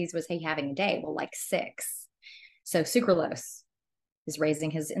 how many of these was he having a day? Well, like 6. So sucralose is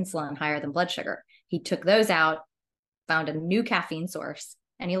raising his insulin higher than blood sugar. He took those out, found a new caffeine source,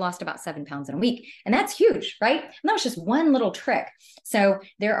 and he lost about 7 pounds in a week. And that's huge, right? And that was just one little trick. So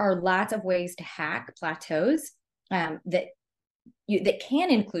there are lots of ways to hack plateaus that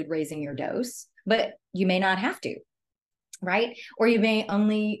can include raising your dose, but you may not have to, right? Or you may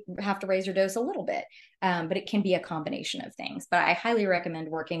only have to raise your dose a little bit, but it can be a combination of things. But I highly recommend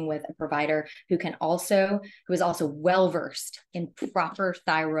working with a provider who is also well-versed in proper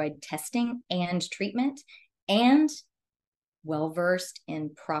thyroid testing and treatment, and well-versed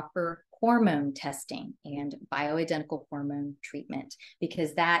in proper hormone testing and bioidentical hormone treatment,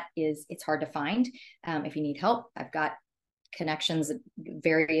 because it's hard to find. If you need help, I've got connections,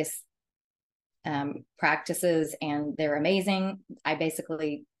 various practices, and they're amazing. I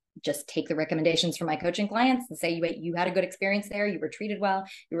basically just take the recommendations from my coaching clients and say, you had a good experience there. You were treated well.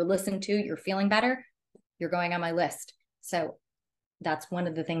 You were listened to. You're feeling better. You're going on my list. So that's one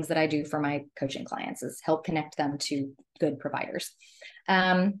of the things that I do for my coaching clients, is help connect them to good providers.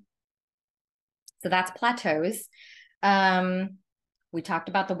 So that's plateaus. We talked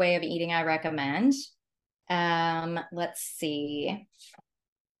about the way of eating I recommend. Let's see.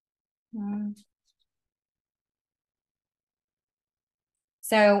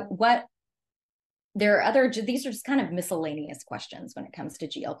 So these are just kind of miscellaneous questions when it comes to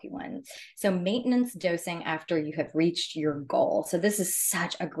GLP-1. So maintenance dosing after you have reached your goal. So this is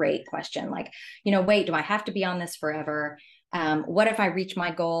such a great question. Like, wait, do I have to be on this forever? What if I reach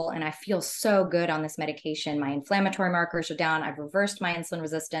my goal and I feel so good on this medication? My inflammatory markers are down. I've reversed my insulin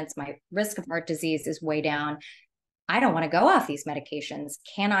resistance. My risk of heart disease is way down. I don't want to go off these medications.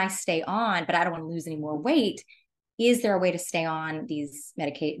 Can I stay on, but I don't want to lose any more weight? Is there a way to stay on this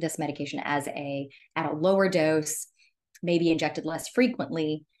medication at a lower dose maybe injected less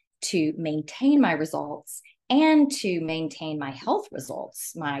frequently to maintain my results and to maintain my health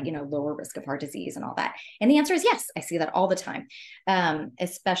results, my, lower risk of heart disease and all that? And the answer is yes. I see that all the time.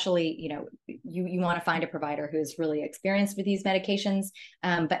 Especially, you want to find a provider who's really experienced with these medications.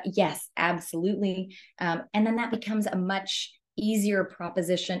 But yes, absolutely. And then that becomes a much easier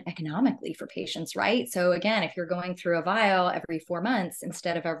proposition economically for patients, right? So again, if you're going through a vial every 4 months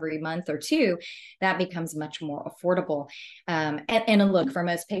instead of every month or two, that becomes much more affordable. And look, for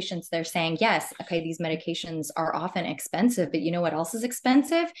most patients, they're saying, yes, okay, these medications are often expensive, but you know what else is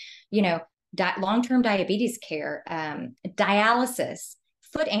expensive? Long-term diabetes care, dialysis,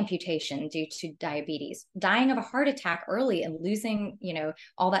 foot amputation due to diabetes, dying of a heart attack early and losing,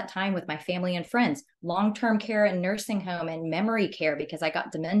 all that time with my family and friends, long-term care and nursing home and memory care because I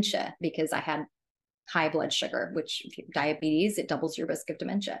got dementia because I had high blood sugar, which diabetes, it doubles your risk of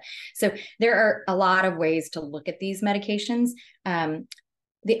dementia. So there are a lot of ways to look at these medications.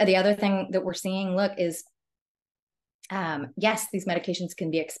 The other thing that we're seeing, is yes, these medications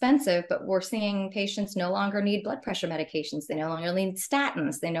can be expensive, but we're seeing patients no longer need blood pressure medications. They no longer need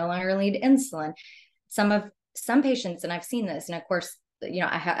statins. They no longer need insulin. Some patients, and I've seen this, and of course,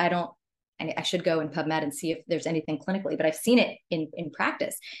 I should go in PubMed and see if there's anything clinically, but I've seen it in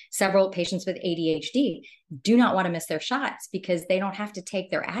practice. Several patients with ADHD do not want to miss their shots because they don't have to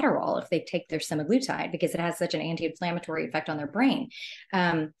take their Adderall if they take their semaglutide because it has such an anti-inflammatory effect on their brain.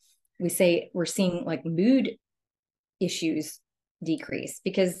 We're seeing mood issues decrease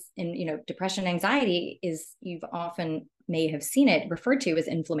because depression, anxiety you've often may have seen it referred to as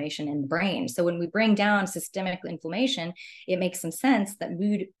inflammation in the brain. So when we bring down systemic inflammation, it makes some sense that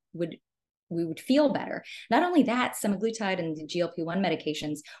we would feel better. Not only that, semaglutide and the GLP-1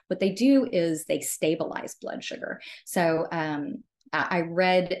 medications, what they do is they stabilize blood sugar. So I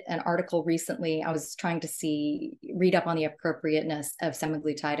read an article recently. I was trying to read up on the appropriateness of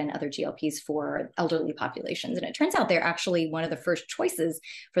semaglutide and other GLPs for elderly populations. And it turns out they're actually one of the first choices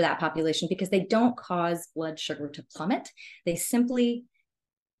for that population because they don't cause blood sugar to plummet. They simply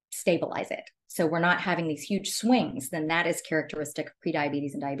stabilize it. So we're not having these huge swings. Then that is characteristic of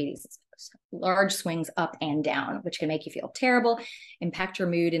prediabetes and diabetes. Large swings up and down, which can make you feel terrible, impact your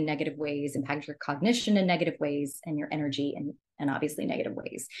mood in negative ways, impact your cognition in negative ways, and your energy in obviously negative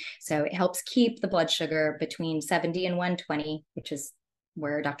ways. So it helps keep the blood sugar between 70 and 120, which is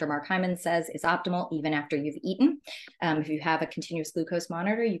where Dr. Mark Hyman says is optimal even after you've eaten. If you have a continuous glucose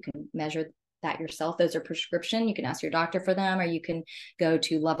monitor, you can measure that yourself. Those are prescription. You can ask your doctor for them, or you can go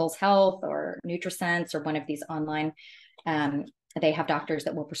to Levels Health or NutriSense or one of these online. They have doctors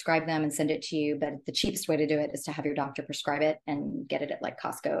that will prescribe them and send it to you. But the cheapest way to do it is to have your doctor prescribe it and get it at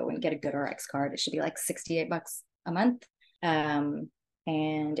Costco and get a GoodRx card. It should be $68 a month. And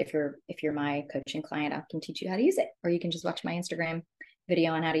if you're my coaching client, I can teach you how to use it, or you can just watch my Instagram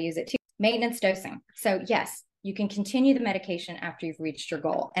video on how to use it too. Maintenance dosing. So yes, you can continue the medication after you've reached your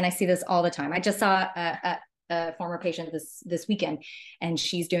goal. And I see this all the time. I just saw a former patient this weekend, and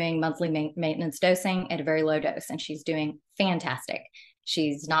she's doing monthly maintenance dosing at a very low dose, and she's doing fantastic.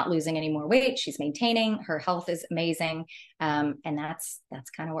 She's not losing any more weight. She's maintaining. Her health is amazing. And that's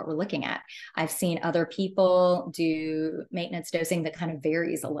kind of what we're looking at. I've seen other people do maintenance dosing that kind of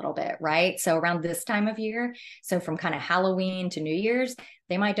varies a little bit, right? So around this time of year, so from kind of Halloween to New Year's,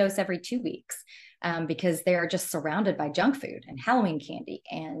 they might dose every 2 weeks. Because they're just surrounded by junk food and Halloween candy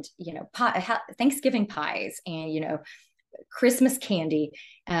and, Thanksgiving pies and, Christmas candy.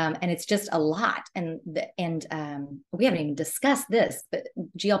 And it's just a lot. And we haven't even discussed this, but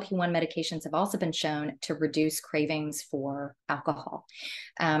GLP-1 medications have also been shown to reduce cravings for alcohol.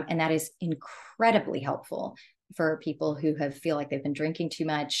 And that is incredibly helpful for people who feel like they've been drinking too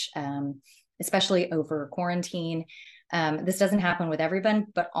much, especially over quarantine. This doesn't happen with everyone,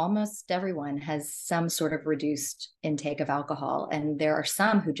 but almost everyone has some sort of reduced intake of alcohol. And there are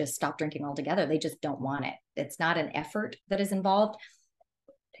some who just stop drinking altogether. They just don't want it. It's not an effort that is involved.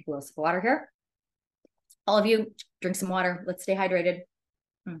 Take a little sip of water here. All of you, drink some water. Let's stay hydrated.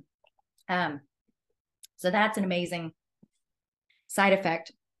 So that's an amazing side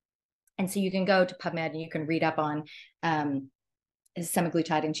effect. And so you can go to PubMed and you can read up on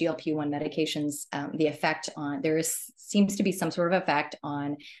semaglutide and GLP-1 medications, the effect on, seems to be some sort of effect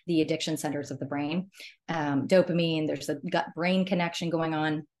on the addiction centers of the brain. Dopamine, there's a gut-brain connection going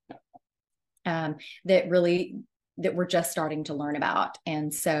on that we're just starting to learn about.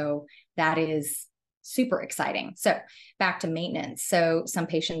 And so that is super exciting. So back to maintenance. So some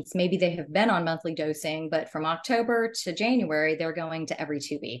patients, maybe they have been on monthly dosing, but from October to January, they're going to every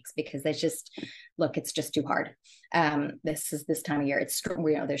 2 weeks because it's just too hard. This time of year,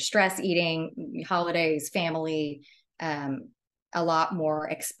 there's stress eating, holidays, family, a lot more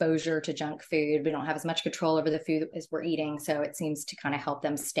exposure to junk food. We don't have as much control over the food as we're eating. So it seems to kind of help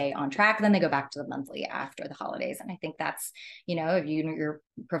them stay on track. Then they go back to the monthly after the holidays. And I think that's, if you and your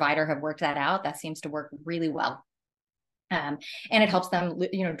provider have worked that out, that seems to work really well. And it helps them,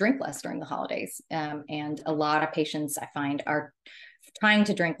 drink less during the holidays. And a lot of patients I find are trying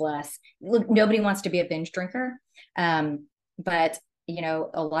to drink less. Look, nobody wants to be a binge drinker. But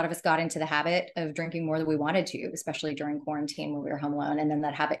a lot of us got into the habit of drinking more than we wanted to, especially during quarantine when we were home alone. And then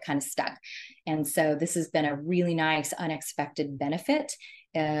that habit kind of stuck. And so this has been a really nice, unexpected benefit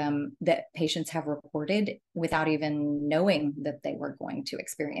that patients have reported without even knowing that they were going to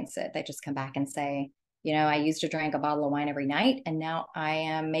experience it. They just come back and say, I used to drink a bottle of wine every night, and now I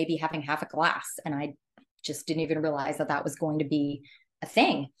am maybe having half a glass. And I just didn't even realize that that was going to be a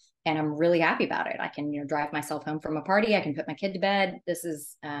thing. And I'm really happy about it. I can, drive myself home from a party. I can put my kid to bed. This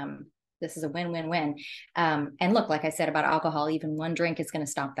is a win-win-win. And look, like I said about alcohol, even one drink is going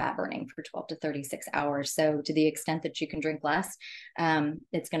to stop fat burning for 12 to 36 hours. So to the extent that you can drink less,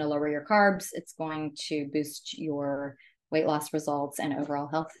 it's going to lower your carbs. It's going to boost your weight loss results and overall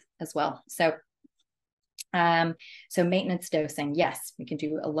health as well. So maintenance dosing, yes, we can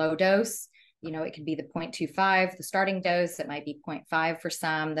do a low dose. It could be the 0.25, the starting dose. It might be 0.5 for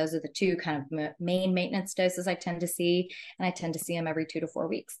some. Those are the two kind of main maintenance doses I tend to see. And I tend to see them every 2 to 4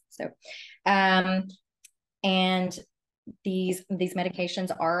 weeks. So, and these medications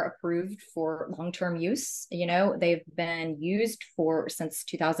are approved for long-term use. They've been used since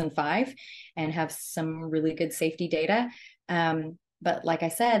 2005 and have some really good safety data. But like I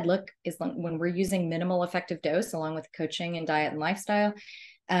said, look, when we're using minimal effective dose along with coaching and diet and lifestyle,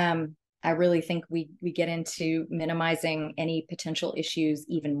 I really think we get into minimizing any potential issues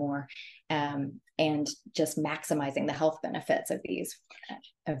even more, and just maximizing the health benefits of these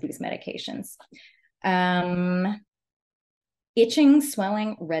medications. Itching,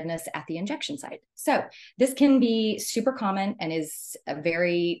 swelling, redness at the injection site. So this can be super common and is a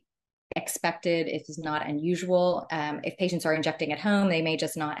very expected. It is not unusual. If patients are injecting at home, they may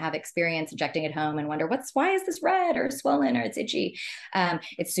just not have experience injecting at home and wonder why is this red or swollen or it's itchy.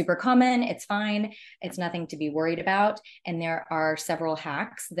 It's super common. It's fine. It's nothing to be worried about. And there are several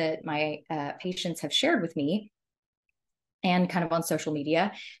hacks that my patients have shared with me and kind of on social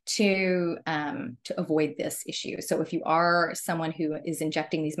media to avoid this issue. So if you are someone who is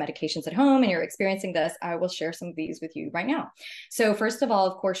injecting these medications at home and you're experiencing this, I will share some of these with you right now. So first of all,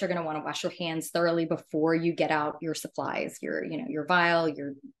 of course, you're going to want to wash your hands thoroughly before you get out your supplies, your vial,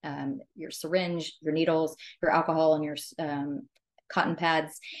 your syringe, your needles, your alcohol, and your cotton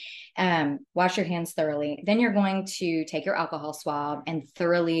pads. Wash your hands thoroughly. Then you're going to take your alcohol swab and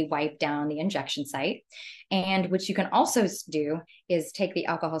thoroughly wipe down the injection site. And what you can also do is take the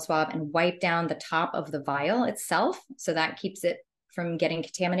alcohol swab and wipe down the top of the vial itself. So that keeps it from getting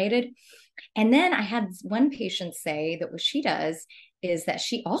contaminated. And then I had one patient say that what she does is that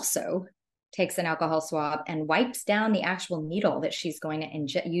she also takes an alcohol swab and wipes down the actual needle that she's going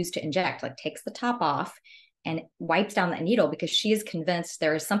to use to inject, like takes the top off and wipes down that needle because she is convinced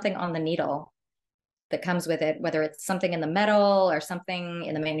there is something on the needle that comes with it, whether it's something in the metal or something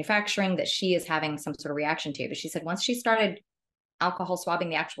in the manufacturing that she is having some sort of reaction to. But she said once she started alcohol swabbing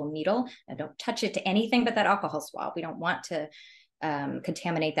the actual needle, and don't touch it to anything but that alcohol swab. We don't want to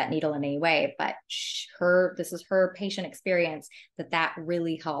contaminate that needle in any way. But this is her patient experience that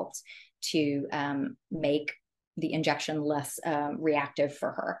really helped to make the injection less reactive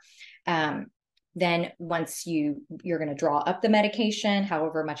for her. Then once you're going to draw up the medication,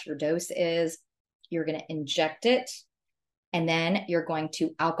 however much your dose is, you're going to inject it. And then you're going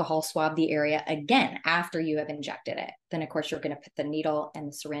to alcohol swab the area again after you have injected it. Then, of course, you're going to put the needle and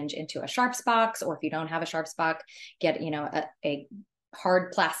the syringe into a sharps box, or if you don't have a sharps box, get a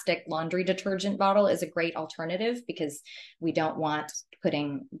hard plastic laundry detergent bottle is a great alternative because we don't want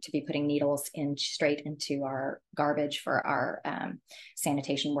to be putting needles straight into our garbage for our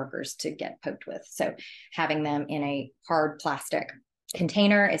sanitation workers to get poked with. So having them in a hard plastic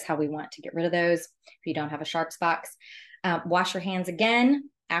container is how we want to get rid of those if you don't have a sharps box. Wash your hands again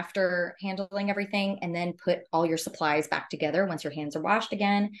after handling everything, and then put all your supplies back together once your hands are washed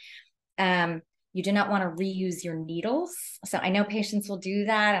again. You do not want to reuse your needles. So I know patients will do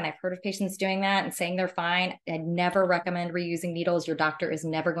that, and I've heard of patients doing that and saying they're fine. I never recommend reusing needles. Your doctor is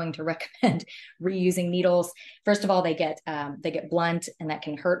never going to recommend reusing needles. First of all, they get blunt, and that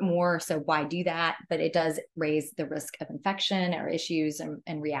can hurt more. So why do that? But it does raise the risk of infection or issues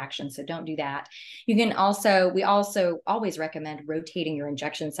and reactions. So don't do that. We also always recommend rotating your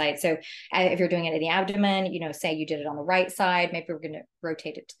injection site. So if you're doing it in the abdomen, say you did it on the right side, maybe we're going to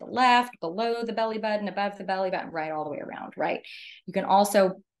rotate it to the left, below the belly button, above the belly button, right, all the way around, right? You can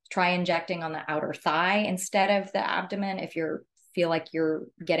also try injecting on the outer thigh instead of the abdomen if you feel like you're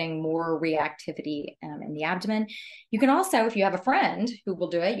getting more reactivity in the abdomen. You can also, if you have a friend who will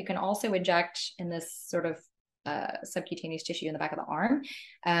do it, you can also inject in this sort of subcutaneous tissue in the back of the arm.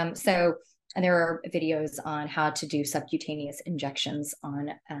 And there are videos on how to do subcutaneous injections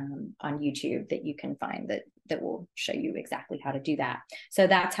on YouTube that you can find that will show you exactly how to do that. So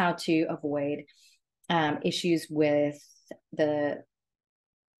that's how to avoid issues with the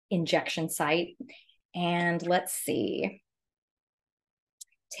injection site. And let's see,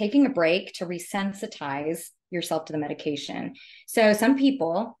 taking a break to resensitize yourself to the medication. So some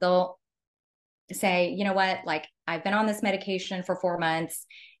people, they'll say, you know what, like I've been on this medication for 4 months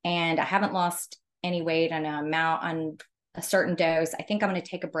and I haven't lost any weight on a certain dose. I think I'm going to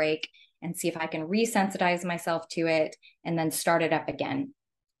take a break and see if I can resensitize myself to it and then start it up again.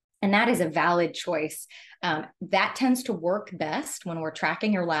 And that is a valid choice. That tends to work best when we're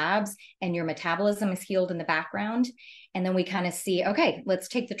tracking your labs and your metabolism is healed in the background. And then we kind of see, okay, let's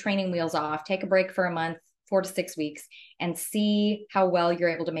take the training wheels off, take a break for a month, 4 to 6 weeks, and see how well you're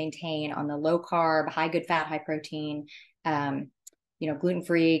able to maintain on the low carb, high good fat, high protein,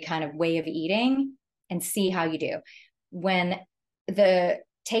 gluten-free kind of way of eating, and see how you do. When the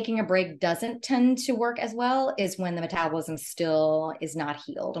taking a break doesn't tend to work as well is when the metabolism still is not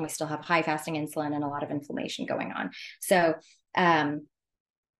healed and we still have high fasting insulin and a lot of inflammation going on. So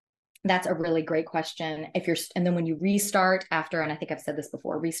that's a really great question. And then when you restart after, and I think I've said this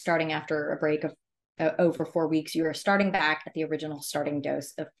before, restarting after a break of over 4 weeks, you are starting back at the original starting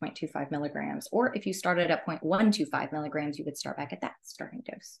dose of 0.25 milligrams. Or if you started at 0.125 milligrams, you would start back at that starting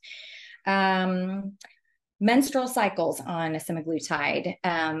dose. Menstrual cycles on semaglutide.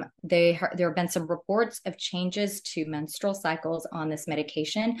 There have been some reports of changes to menstrual cycles on this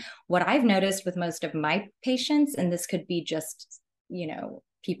medication. What I've noticed with most of my patients, and this could be just,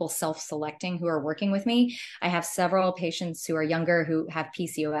 people self-selecting who are working with me. I have several patients who are younger who have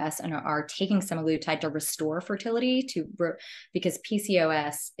PCOS and are taking semaglutide to restore fertility because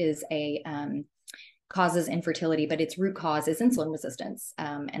PCOS is causes infertility, but its root cause is insulin resistance.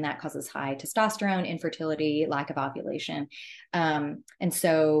 And that causes high testosterone, infertility, lack of ovulation. And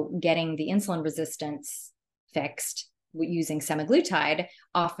so getting the insulin resistance fixed using semaglutide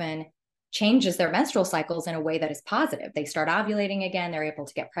often changes their menstrual cycles in a way that is positive. They start ovulating again, they're able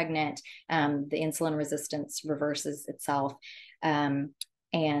to get pregnant, the insulin resistance reverses itself. And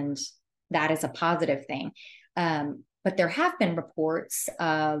that is a positive thing. But there have been reports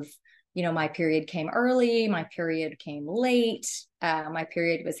of, my period came early, my period came late, my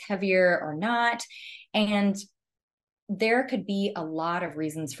period was heavier or not. And there could be a lot of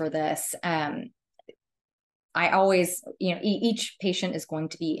reasons for this. I always, each patient is going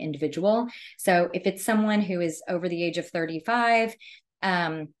to be individual. So if it's someone who is over the age of 35,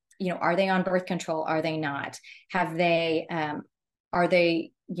 are they on birth control? Are they not? Are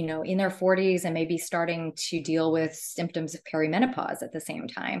they, in their 40s and maybe starting to deal with symptoms of perimenopause at the same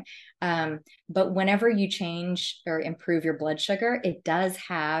time? But whenever you change or improve your blood sugar, it does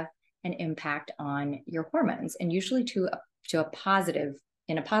have an impact on your hormones, and usually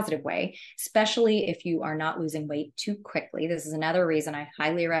in a positive way, especially if you are not losing weight too quickly. This is another reason I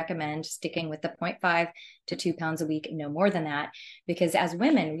highly recommend sticking with the 0.5 to 2 pounds a week, no more than that, because as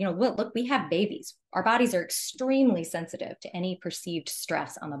women, look, we have babies. Our bodies are extremely sensitive to any perceived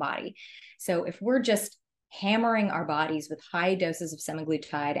stress on the body. So if we're just hammering our bodies with high doses of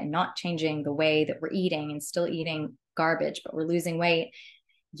semaglutide and not changing the way that we're eating and still eating garbage, but we're losing weight,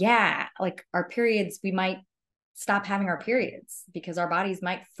 like our periods, we might stop having our periods because our bodies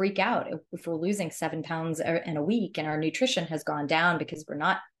might freak out if we're losing 7 pounds in a week and our nutrition has gone down because we're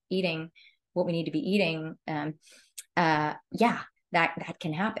not eating what we need to be eating. That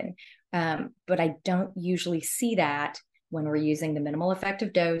can happen. But I don't usually see that when we're using the minimal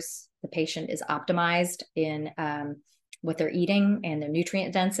effective dose. The patient is optimized in what they're eating and their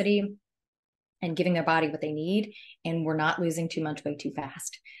nutrient density and giving their body what they need. And we're not losing too much weight too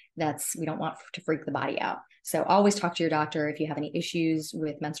fast. We don't want to freak the body out. So always talk to your doctor if you have any issues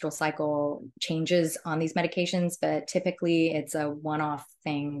with menstrual cycle changes on these medications, but typically it's a one-off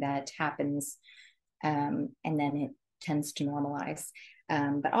thing that happens, and then it tends to normalize.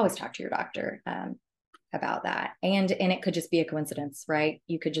 But always talk to your doctor about that. And it could just be a coincidence, right?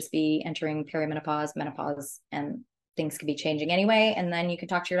 You could just be entering perimenopause, menopause, and things could be changing anyway. And then you can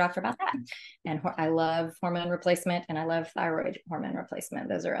talk to your doctor about that. And I love hormone replacement and I love thyroid hormone replacement.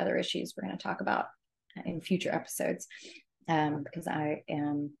 Those are other issues we're going to talk about in future episodes, because I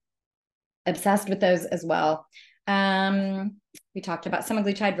am obsessed with those as well. We talked about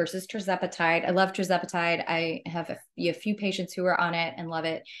semaglutide versus tirzepatide. I love tirzepatide. I have a few patients who are on it and love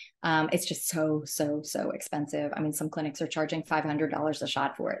it. It's just so expensive. I mean, some clinics are charging $500 a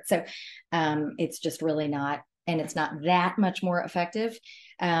shot for it. So it's just really not, and it's not that much more effective.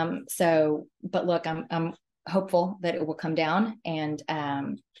 But look, I'm hopeful that it will come down. And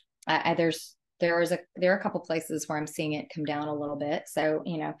there are a couple places where I'm seeing it come down a little bit. So,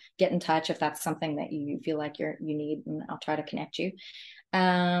 get in touch if that's something that you feel like you need, and I'll try to connect you.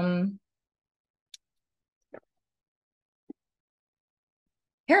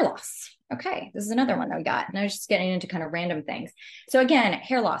 Hair loss. Okay, this is another one that we got. And I was just getting into kind of random things. So again,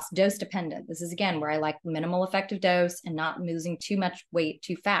 hair loss, dose dependent. This is again where I like minimal effective dose and not losing too much weight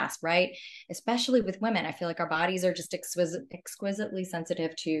too fast, right? Especially with women. I feel like our bodies are just exquisitely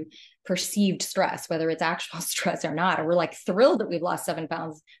sensitive to perceived stress, whether it's actual stress or not. Or we're like thrilled that we've lost 7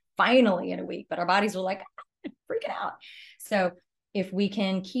 pounds finally in a week, but our bodies are like freaking out. So if we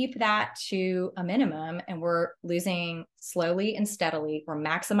can keep that to a minimum and we're losing slowly and steadily, we're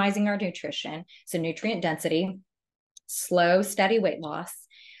maximizing our nutrition. So nutrient density, slow, steady weight loss.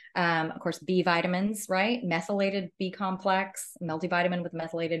 Of course, B vitamins, right? Methylated B complex, multivitamin with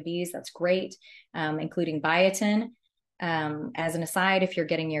methylated Bs, that's great, including biotin. As an aside, if you're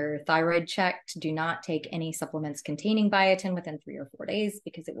getting your thyroid checked, do not take any supplements containing biotin within 3 or 4 days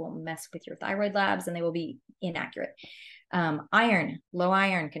because it will mess with your thyroid labs and they will be inaccurate. Iron, low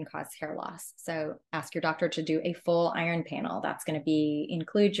iron can cause hair loss. So ask your doctor to do a full iron panel. That's going to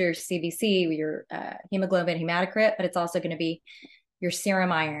include your CBC, your hemoglobin, hematocrit, but it's also going to be your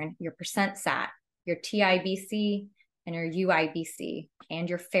serum iron, your percent SAT, your TIBC, and your UIBC, and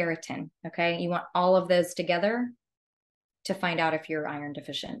your ferritin. Okay. You want all of those together to find out if you're iron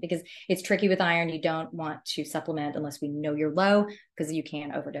deficient, because it's tricky with iron. You don't want to supplement unless we know you're low, because you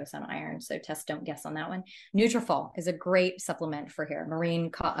can overdose on iron. So test, don't guess on that one. Nutrafol is a great supplement for hair. Marine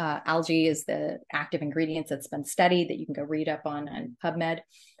algae is the active ingredient that's been studied that you can go read up on PubMed.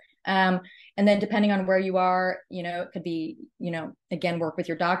 And then depending on where you are, it could be, again, work with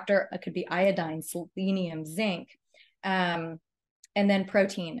your doctor. It could be iodine, selenium, zinc. And then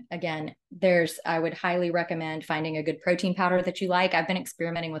protein, again, I would highly recommend finding a good protein powder that you like. I've been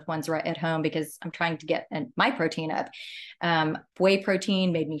experimenting with ones right at home because I'm trying to get my protein up. Whey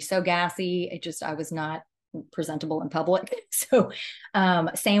protein made me so gassy. I was not presentable in public. So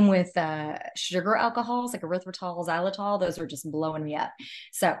same with sugar alcohols like erythritol, xylitol. Those were just blowing me up.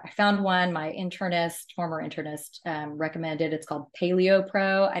 So I found one, my former internist recommended. It's called Paleo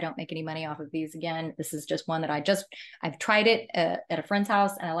Pro. I don't make any money off of these. Again, this is just one that I've tried it at a friend's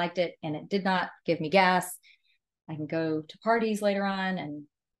house and I liked it and it did not give me gas. I can go to parties later on and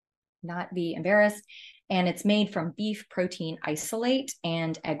not be embarrassed. And it's made from beef protein isolate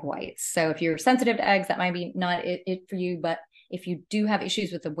and egg whites. So if you're sensitive to eggs, that might be not it for you. But if you do have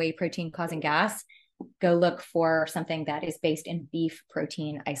issues with the whey protein causing gas, go look for something that is based in beef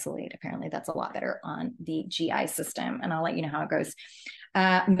protein isolate. Apparently that's a lot better on the GI system. And I'll let you know how it goes.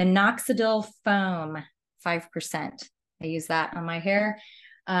 Minoxidil foam, 5%. I use that on my hair.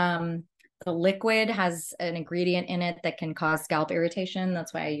 The liquid has an ingredient in it that can cause scalp irritation.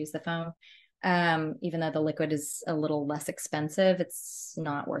 That's why I use the foam. Even though the liquid is a little less expensive, it's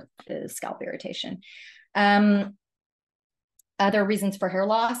not worth the scalp irritation. Other reasons for hair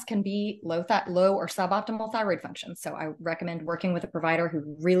loss can be low or suboptimal thyroid function. So I recommend working with a provider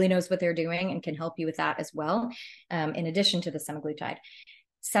who really knows what they're doing and can help you with that as well. In addition to the semaglutide.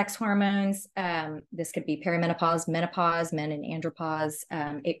 Sex hormones, this could be perimenopause, menopause, men in andropause.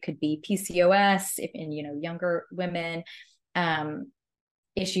 It could be PCOS if in younger women.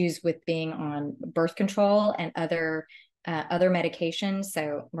 Issues with being on birth control and other medications.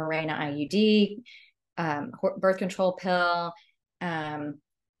 So Mirena IUD, birth control pill,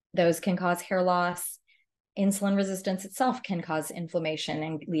 those can cause hair loss. Insulin resistance itself can cause inflammation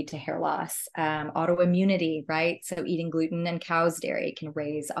and lead to hair loss. Autoimmunity, right? So eating gluten and cow's dairy can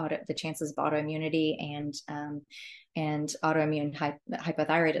raise the chances of autoimmunity and autoimmune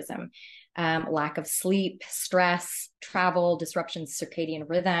hypothyroidism. Lack of sleep, stress, travel, disruptions, circadian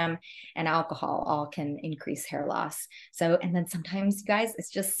rhythm, and alcohol all can increase hair loss. So, and then sometimes, guys, it's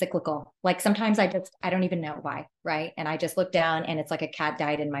just cyclical. Like sometimes I don't even know why, right? And I just look down and it's like a cat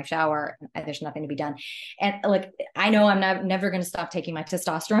died in my shower and there's nothing to be done. And like, I know I'm never going to stop taking my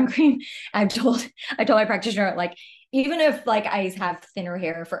testosterone cream. I told my practitioner, like, even if like I have thinner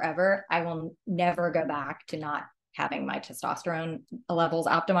hair forever, I will never go back to not having my testosterone levels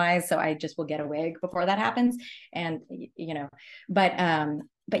optimized. So I just will get a wig before that happens. And, but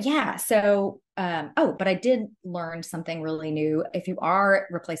but yeah, so but I did learn something really new. If you are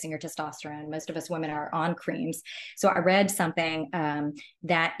replacing your testosterone, most of us women are on creams. So I read something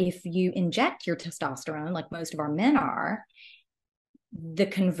that if you inject your testosterone, like most of our men are, the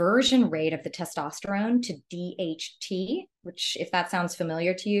conversion rate of the testosterone to DHT, which, if that sounds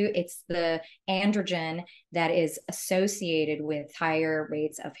familiar to you, it's the androgen that is associated with higher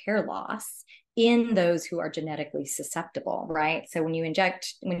rates of hair loss in those who are genetically susceptible, right? So when you're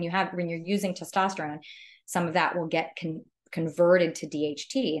using testosterone, some of that will get converted to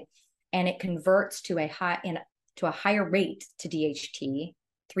DHT, and it converts to a higher rate to DHT,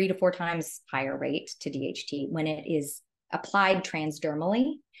 3 to 4 times higher rate to DHT when it is applied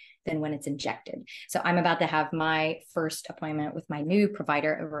transdermally than when it's injected. So I'm about to have my first appointment with my new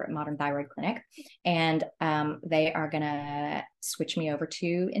provider over at Modern Thyroid Clinic, and they are going to switch me over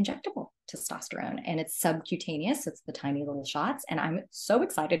to injectable testosterone, and it's subcutaneous. It's the tiny little shots, and I'm so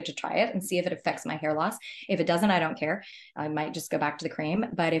excited to try it and see if it affects my hair loss. If it doesn't, I don't care. I might just go back to the cream,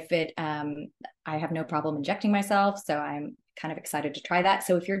 but if it, I have no problem injecting myself. So I'm kind of excited to try that.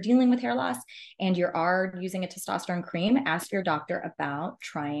 So if you're dealing with hair loss and you are using a testosterone cream, ask your doctor about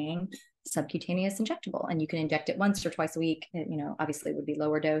trying subcutaneous injectable, and you can inject it once or twice a week. Obviously it would be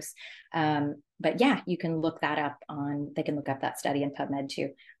lower dose. But yeah, you can look that up they can look up that study in PubMed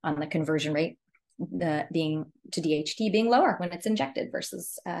too, on the conversion rate, being to DHT being lower when it's injected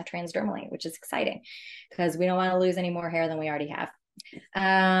versus transdermally, which is exciting because we don't want to lose any more hair than we already have.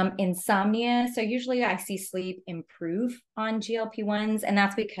 Insomnia. So usually I see sleep improve on GLP-1s, and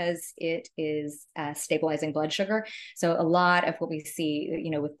that's because it is stabilizing blood sugar. So a lot of what we see,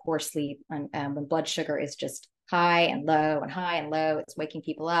 with poor sleep, when blood sugar is just high and low and high and low, it's waking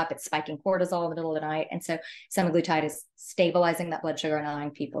people up, it's spiking cortisol in the middle of the night. And so semaglutide is stabilizing that blood sugar and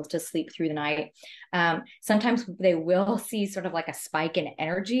allowing people to sleep through the night. Sometimes they will see sort of like a spike in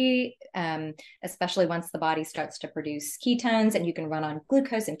energy, especially once the body starts to produce ketones, and you can run on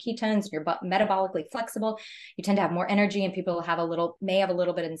glucose and ketones, and you're metabolically flexible. You tend to have more energy, and people may have a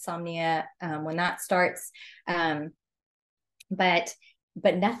little bit of insomnia when that starts.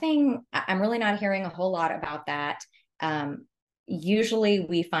 But nothing, I'm really not hearing a whole lot about that. Usually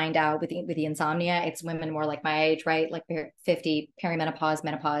we find out with the insomnia, it's women more like my age, right? Like 50, perimenopause,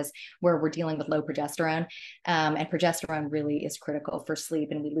 menopause, where we're dealing with low progesterone. And progesterone really is critical for sleep.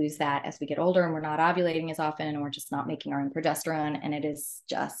 And we lose that as we get older, and we're not ovulating as often, and we're just not making our own progesterone. And it is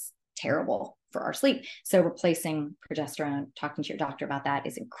just terrible for our sleep. So replacing progesterone, talking to your doctor about that,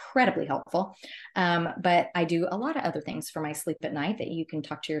 is incredibly helpful. But I do a lot of other things for my sleep at night that you can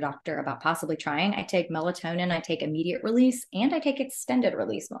talk to your doctor about possibly trying. I take melatonin, I take immediate release, and I take extended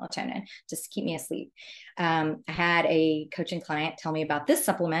release melatonin just to keep me asleep. I had a coaching client tell me about this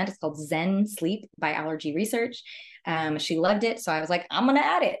supplement. It's called Zen Sleep by Allergy Research. She loved it. So I was like, I'm going to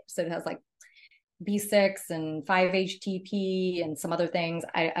add it. So it has like B6 and 5-HTP and some other things.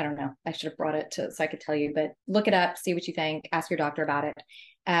 I don't know. I should have brought it so I could tell you, but look it up, see what you think, ask your doctor about it.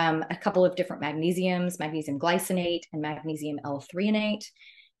 A couple of different magnesiums, magnesium glycinate and magnesium L-threonate.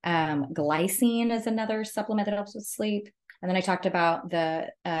 Glycine is another supplement that helps with sleep. And then I talked about the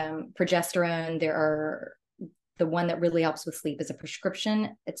progesterone. The one that really helps with sleep is a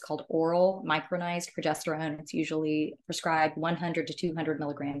prescription. It's called oral micronized progesterone. It's usually prescribed 100 to 200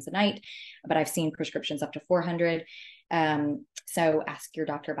 milligrams a night, but I've seen prescriptions up to 400. So ask your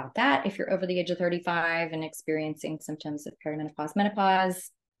doctor about that. If you're over the age of 35 and experiencing symptoms of perimenopause,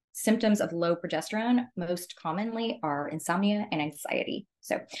 menopause, symptoms of low progesterone most commonly are insomnia and anxiety.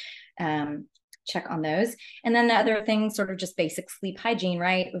 So check on those. And then the other things, sort of just basic sleep hygiene,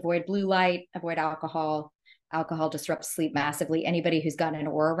 right? Avoid blue light, avoid alcohol. Alcohol disrupts sleep massively. Anybody who's gotten an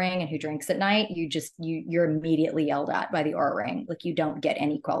Oura ring and who drinks at night, you're immediately yelled at by the Oura ring. Like, you don't get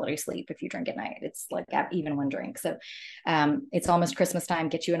any quality sleep if you drink at night. It's like even one drink. So it's almost Christmas time.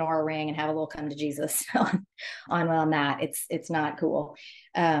 Get you an Oura ring and have a little come to Jesus on that. It's not cool.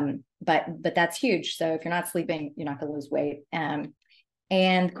 But that's huge. So if you're not sleeping, you're not going to lose weight.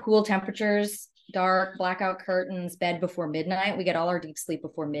 And cool temperatures, dark blackout curtains, bed before midnight. We get all our deep sleep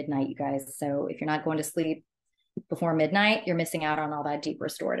before midnight, you guys. So if you're not going to sleep before midnight, you're missing out on all that deep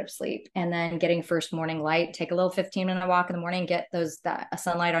restorative sleep. And then getting first morning light, take a little 15-minute walk in the morning, get that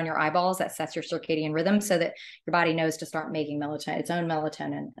sunlight on your eyeballs. That sets your circadian rhythm so that your body knows to start making its own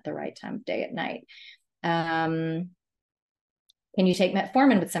melatonin at the right time of day at night. Can you take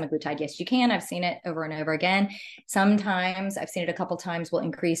metformin with semaglutide? Yes, you can. I've seen it over and over again. Sometimes, I've seen it a couple times, will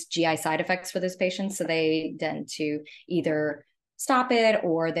increase GI side effects for those patients. So they tend to either stop it,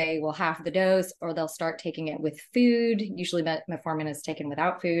 or they will half the dose, or they'll start taking it with food. Usually metformin is taken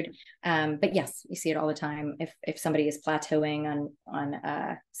without food. But yes, you see it all the time. If somebody is plateauing on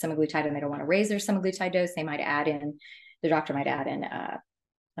semaglutide and they don't want to raise their semaglutide dose, the doctor might add in a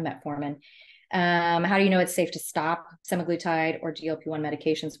metformin. How do you know it's safe to stop semaglutide or GLP-1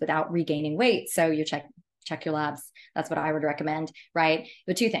 medications without regaining weight? So you check your labs. That's what I would recommend, right?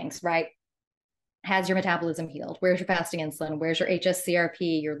 The two things, right? Has your metabolism healed? Where's your fasting insulin? Where's your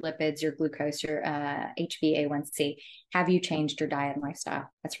HSCRP, your lipids, your glucose, your HbA1c? Have you changed your diet and lifestyle?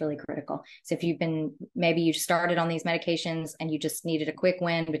 That's really critical. So if maybe you started on these medications and you just needed a quick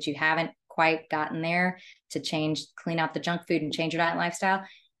win, but you haven't quite gotten there to clean out the junk food and change your diet and lifestyle,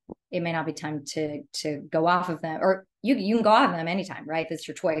 it may not be time to go off of them. Or you can go off of them anytime, right? That's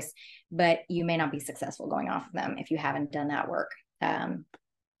your choice, but you may not be successful going off of them if you haven't done that work.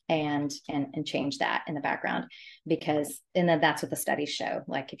 And change that in the background, because that's what the studies show.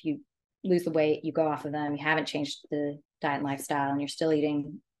 Like if you lose the weight, you go off of them, you haven't changed the diet and lifestyle, and you're still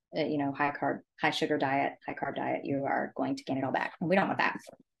eating, high carb, high sugar diet, high carb diet, you are going to gain it all back. And we don't want that.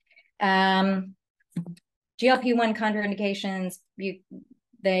 GLP-1 contraindications,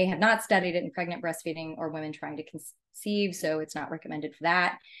 they have not studied it in pregnant, breastfeeding, or women trying to conceive, so it's not recommended for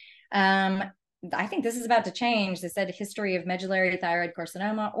that. I think this is about to change. They said history of medullary thyroid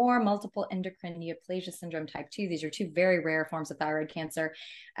carcinoma or multiple endocrine neoplasia syndrome type 2. These are two very rare forms of thyroid cancer.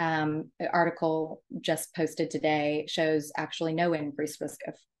 Article just posted today shows actually no increased risk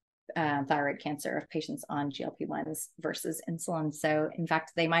of thyroid cancer of patients on GLP-1s versus insulin. So in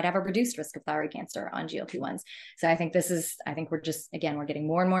fact, they might have a reduced risk of thyroid cancer on GLP-1s. So I think we're getting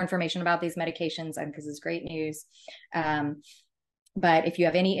more and more information about these medications. I think this is great news. But if you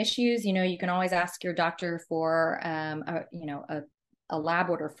have any issues, you can always ask your doctor for a lab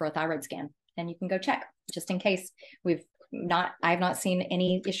order for a thyroid scan, and you can go check just in case. I've not seen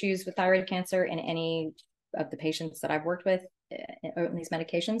any issues with thyroid cancer in any of the patients that I've worked with on these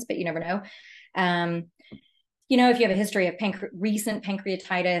medications, but you never know. If you have a history of recent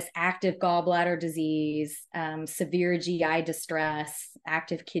pancreatitis, active gallbladder disease, severe GI distress,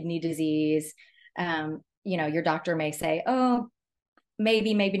 active kidney disease, your doctor may say, oh,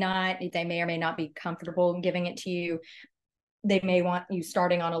 maybe not. They may or may not be comfortable giving it to you. They may want you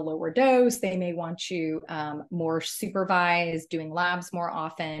starting on a lower dose. They may want you more supervised, doing labs more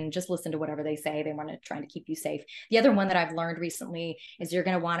often. Just listen to whatever they say. They want to try to keep you safe. The other one that I've learned recently is you're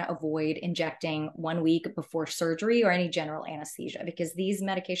going to want to avoid injecting 1 week before surgery or any general anesthesia, because these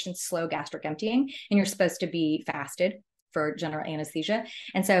medications slow gastric emptying, and you're supposed to be fasted for general anesthesia.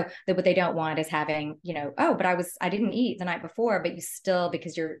 And so what they don't want is having, but I didn't eat the night before, but you still,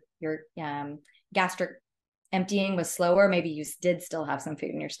 because your gastric emptying was slower, maybe you did still have some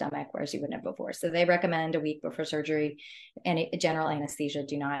food in your stomach, whereas you wouldn't have before. So they recommend a week before surgery, and general anesthesia,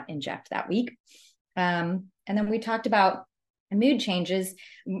 do not inject that week. And then we talked about mood changes.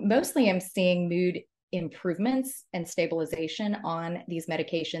 Mostly I'm seeing mood improvements and stabilization on these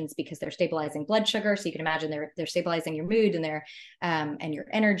medications because they're stabilizing blood sugar. So you can imagine they're stabilizing your mood and your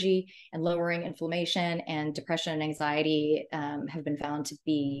energy, and lowering inflammation. And depression and anxiety have been found to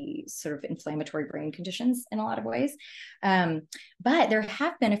be sort of inflammatory brain conditions in a lot of ways. But there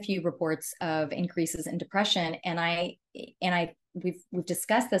have been a few reports of increases in depression, and we've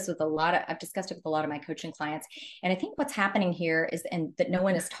discussed this I've discussed it with a lot of my coaching clients. And I think what's happening here and that no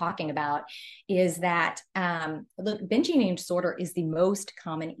one is talking about is that binge eating disorder is the most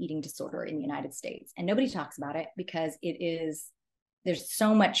common eating disorder in the United States. And nobody talks about it because there's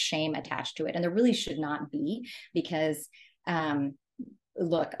so much shame attached to it. And there really should not be, because over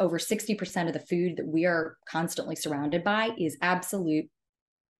 60% of the food that we are constantly surrounded by is absolute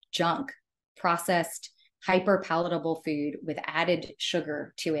junk, processed, hyper palatable food with added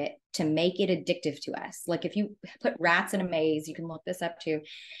sugar to it to make it addictive to us. Like if you put rats in a maze, you can look this up too,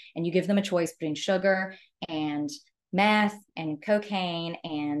 and you give them a choice between sugar and meth and cocaine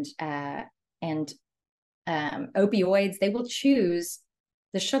and opioids, they will choose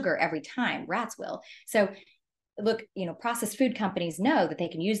the sugar every time. Rats will. So look, processed food companies know that they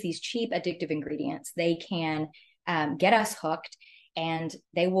can use these cheap addictive ingredients. They can get us hooked, and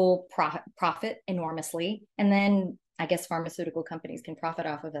they will profit enormously. And then I guess pharmaceutical companies can profit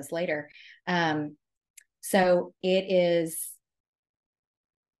off of us later. So it's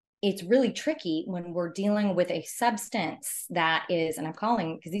really tricky when we're dealing with a substance that is, and I'm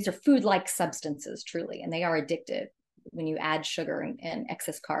calling, because these are food-like substances truly, and they are addictive when you add sugar and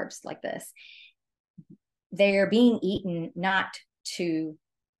excess carbs like this. They are being eaten not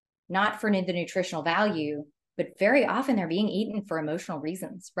for the nutritional value, but very often they're being eaten for emotional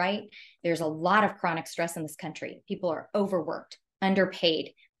reasons, right? There's a lot of chronic stress in this country. People are overworked.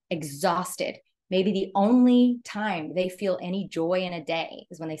 underpaid, exhausted. Maybe the only time they feel any joy in a day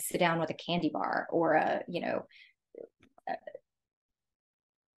is when they sit down with a candy bar or a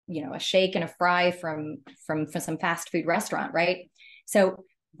shake and a fry from some fast food restaurant, right? So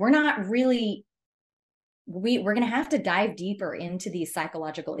we're not really, we're going to have to dive deeper into these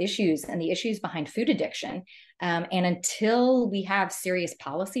psychological issues and the issues behind food addiction. And until we have serious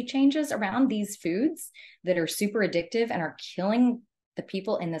policy changes around these foods that are super addictive and are killing the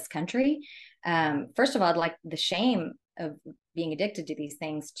people in this country, first of all, I'd like the shame of being addicted to these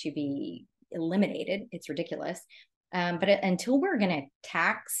things to be eliminated. It's ridiculous. But until we're going to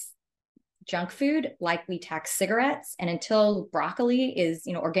tax junk food like we tax cigarettes, and until broccoli is,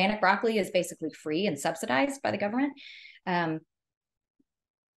 organic broccoli is basically free and subsidized by the government, I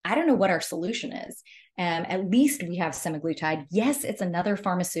don't know what our solution is. At least we have semaglutide. Yes, it's another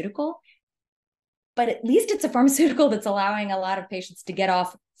pharmaceutical, but at least it's a pharmaceutical that's allowing a lot of patients to get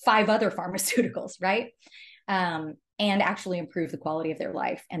off 5 other pharmaceuticals, right? And actually improve the quality of their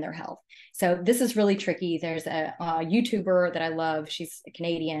life and their health. So this is really tricky. There's a YouTuber that I love. She's a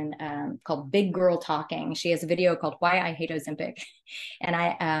Canadian, called Big Girl Talking. She has a video called Why I Hate Ozempic.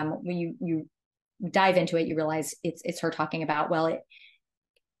 And when you dive into it, you realize it's her talking about,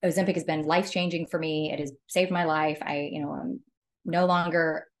 Ozempic has been life-changing for me. It has saved my life. I'm no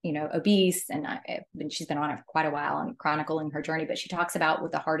longer, obese, and she's been on it for quite a while and chronicling her journey. But she talks about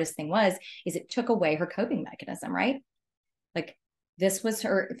what the hardest thing is it took away her coping mechanism, right? Like, this was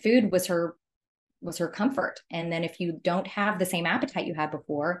her food, was her comfort. And then if you don't have the same appetite you had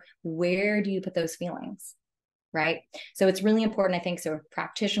before, where do you put those feelings? Right. So it's really important, I think, so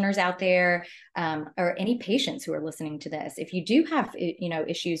practitioners out there, or any patients who are listening to this, if you do have,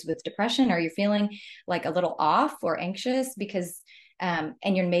 issues with depression, or you're feeling like a little off or anxious because, and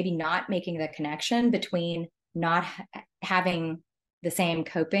you're maybe not making the connection between not having the same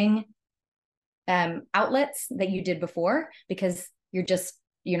coping outlets that you did before, because you're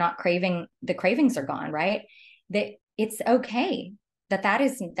not craving, the cravings are gone, right? That it's okay, that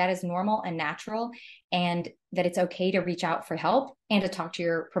is normal and natural, and that it's okay to reach out for help and to talk to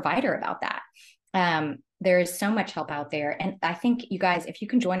your provider about that. There is so much help out there. And I think, you guys, if you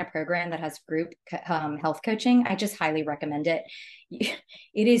can join a program that has group health coaching, I just highly recommend it. It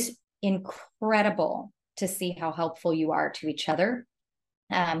is incredible to see how helpful you are to each other.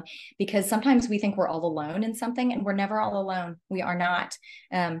 Because sometimes we think we're all alone in something, and we're never all alone. We are not.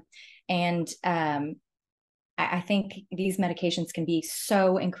 I think these medications can be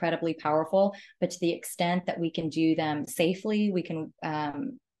so incredibly powerful, but to the extent that we can do them safely, we can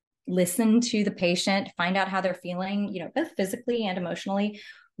listen to the patient, find out how they're feeling, both physically and emotionally.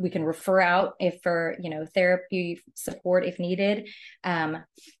 We can refer out for therapy support if needed.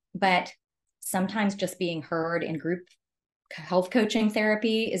 But sometimes just being heard in group health coaching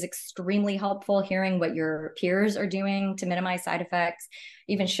therapy is extremely helpful. Hearing what your peers are doing to minimize side effects,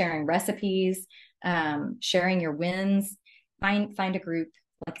 even sharing recipes, sharing your wins. Find a group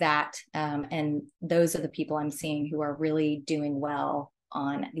like that. And those are the people I'm seeing who are really doing well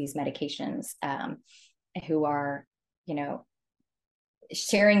on these medications, who are,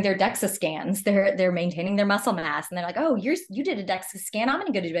 sharing their DEXA scans. They're maintaining their muscle mass, and they're like, oh, you did a DEXA scan, I'm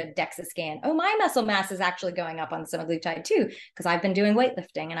going to go do a DEXA scan. Oh, my muscle mass is actually going up on semaglutide too, because I've been doing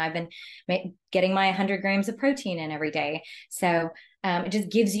weightlifting and I've been getting my 100 grams of protein in every day. So it just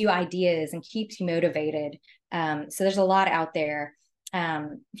gives you ideas and keeps you motivated. So there's a lot out there.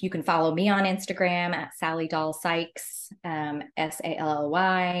 You can follow me on Instagram at Sally Dahl Sykes,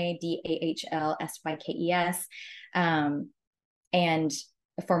 SallyDahlsykes. And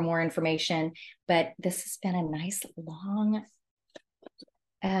for more information. But this has been a nice long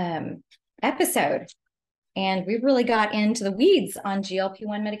episode, and we really got into the weeds on GLP-1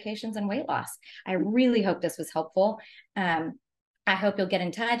 medications and weight loss. I really hope this was helpful. I hope you'll get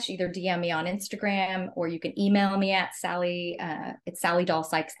in touch, either DM me on Instagram, or you can email me at it's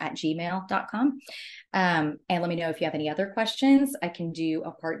SallyDahlSykes@gmail.com. And let me know if you have any other questions. I can do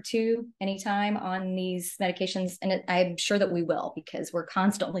a part 2 anytime on these medications. And I'm sure that we will, because we're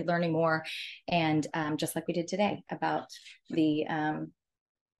constantly learning more. And just like we did today about the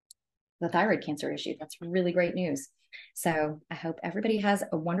thyroid cancer issue, that's really great news. So I hope everybody has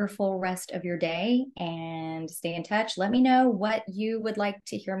a wonderful rest of your day, and stay in touch. Let me know what you would like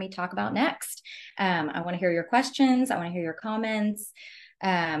to hear me talk about next. I want to hear your questions. I want to hear your comments.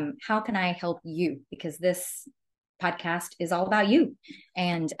 How can I help you? Because this podcast is all about you,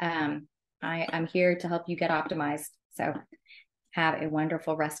 and I'm here to help you get optimized. So have a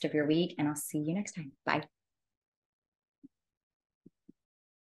wonderful rest of your week, and I'll see you next time. Bye.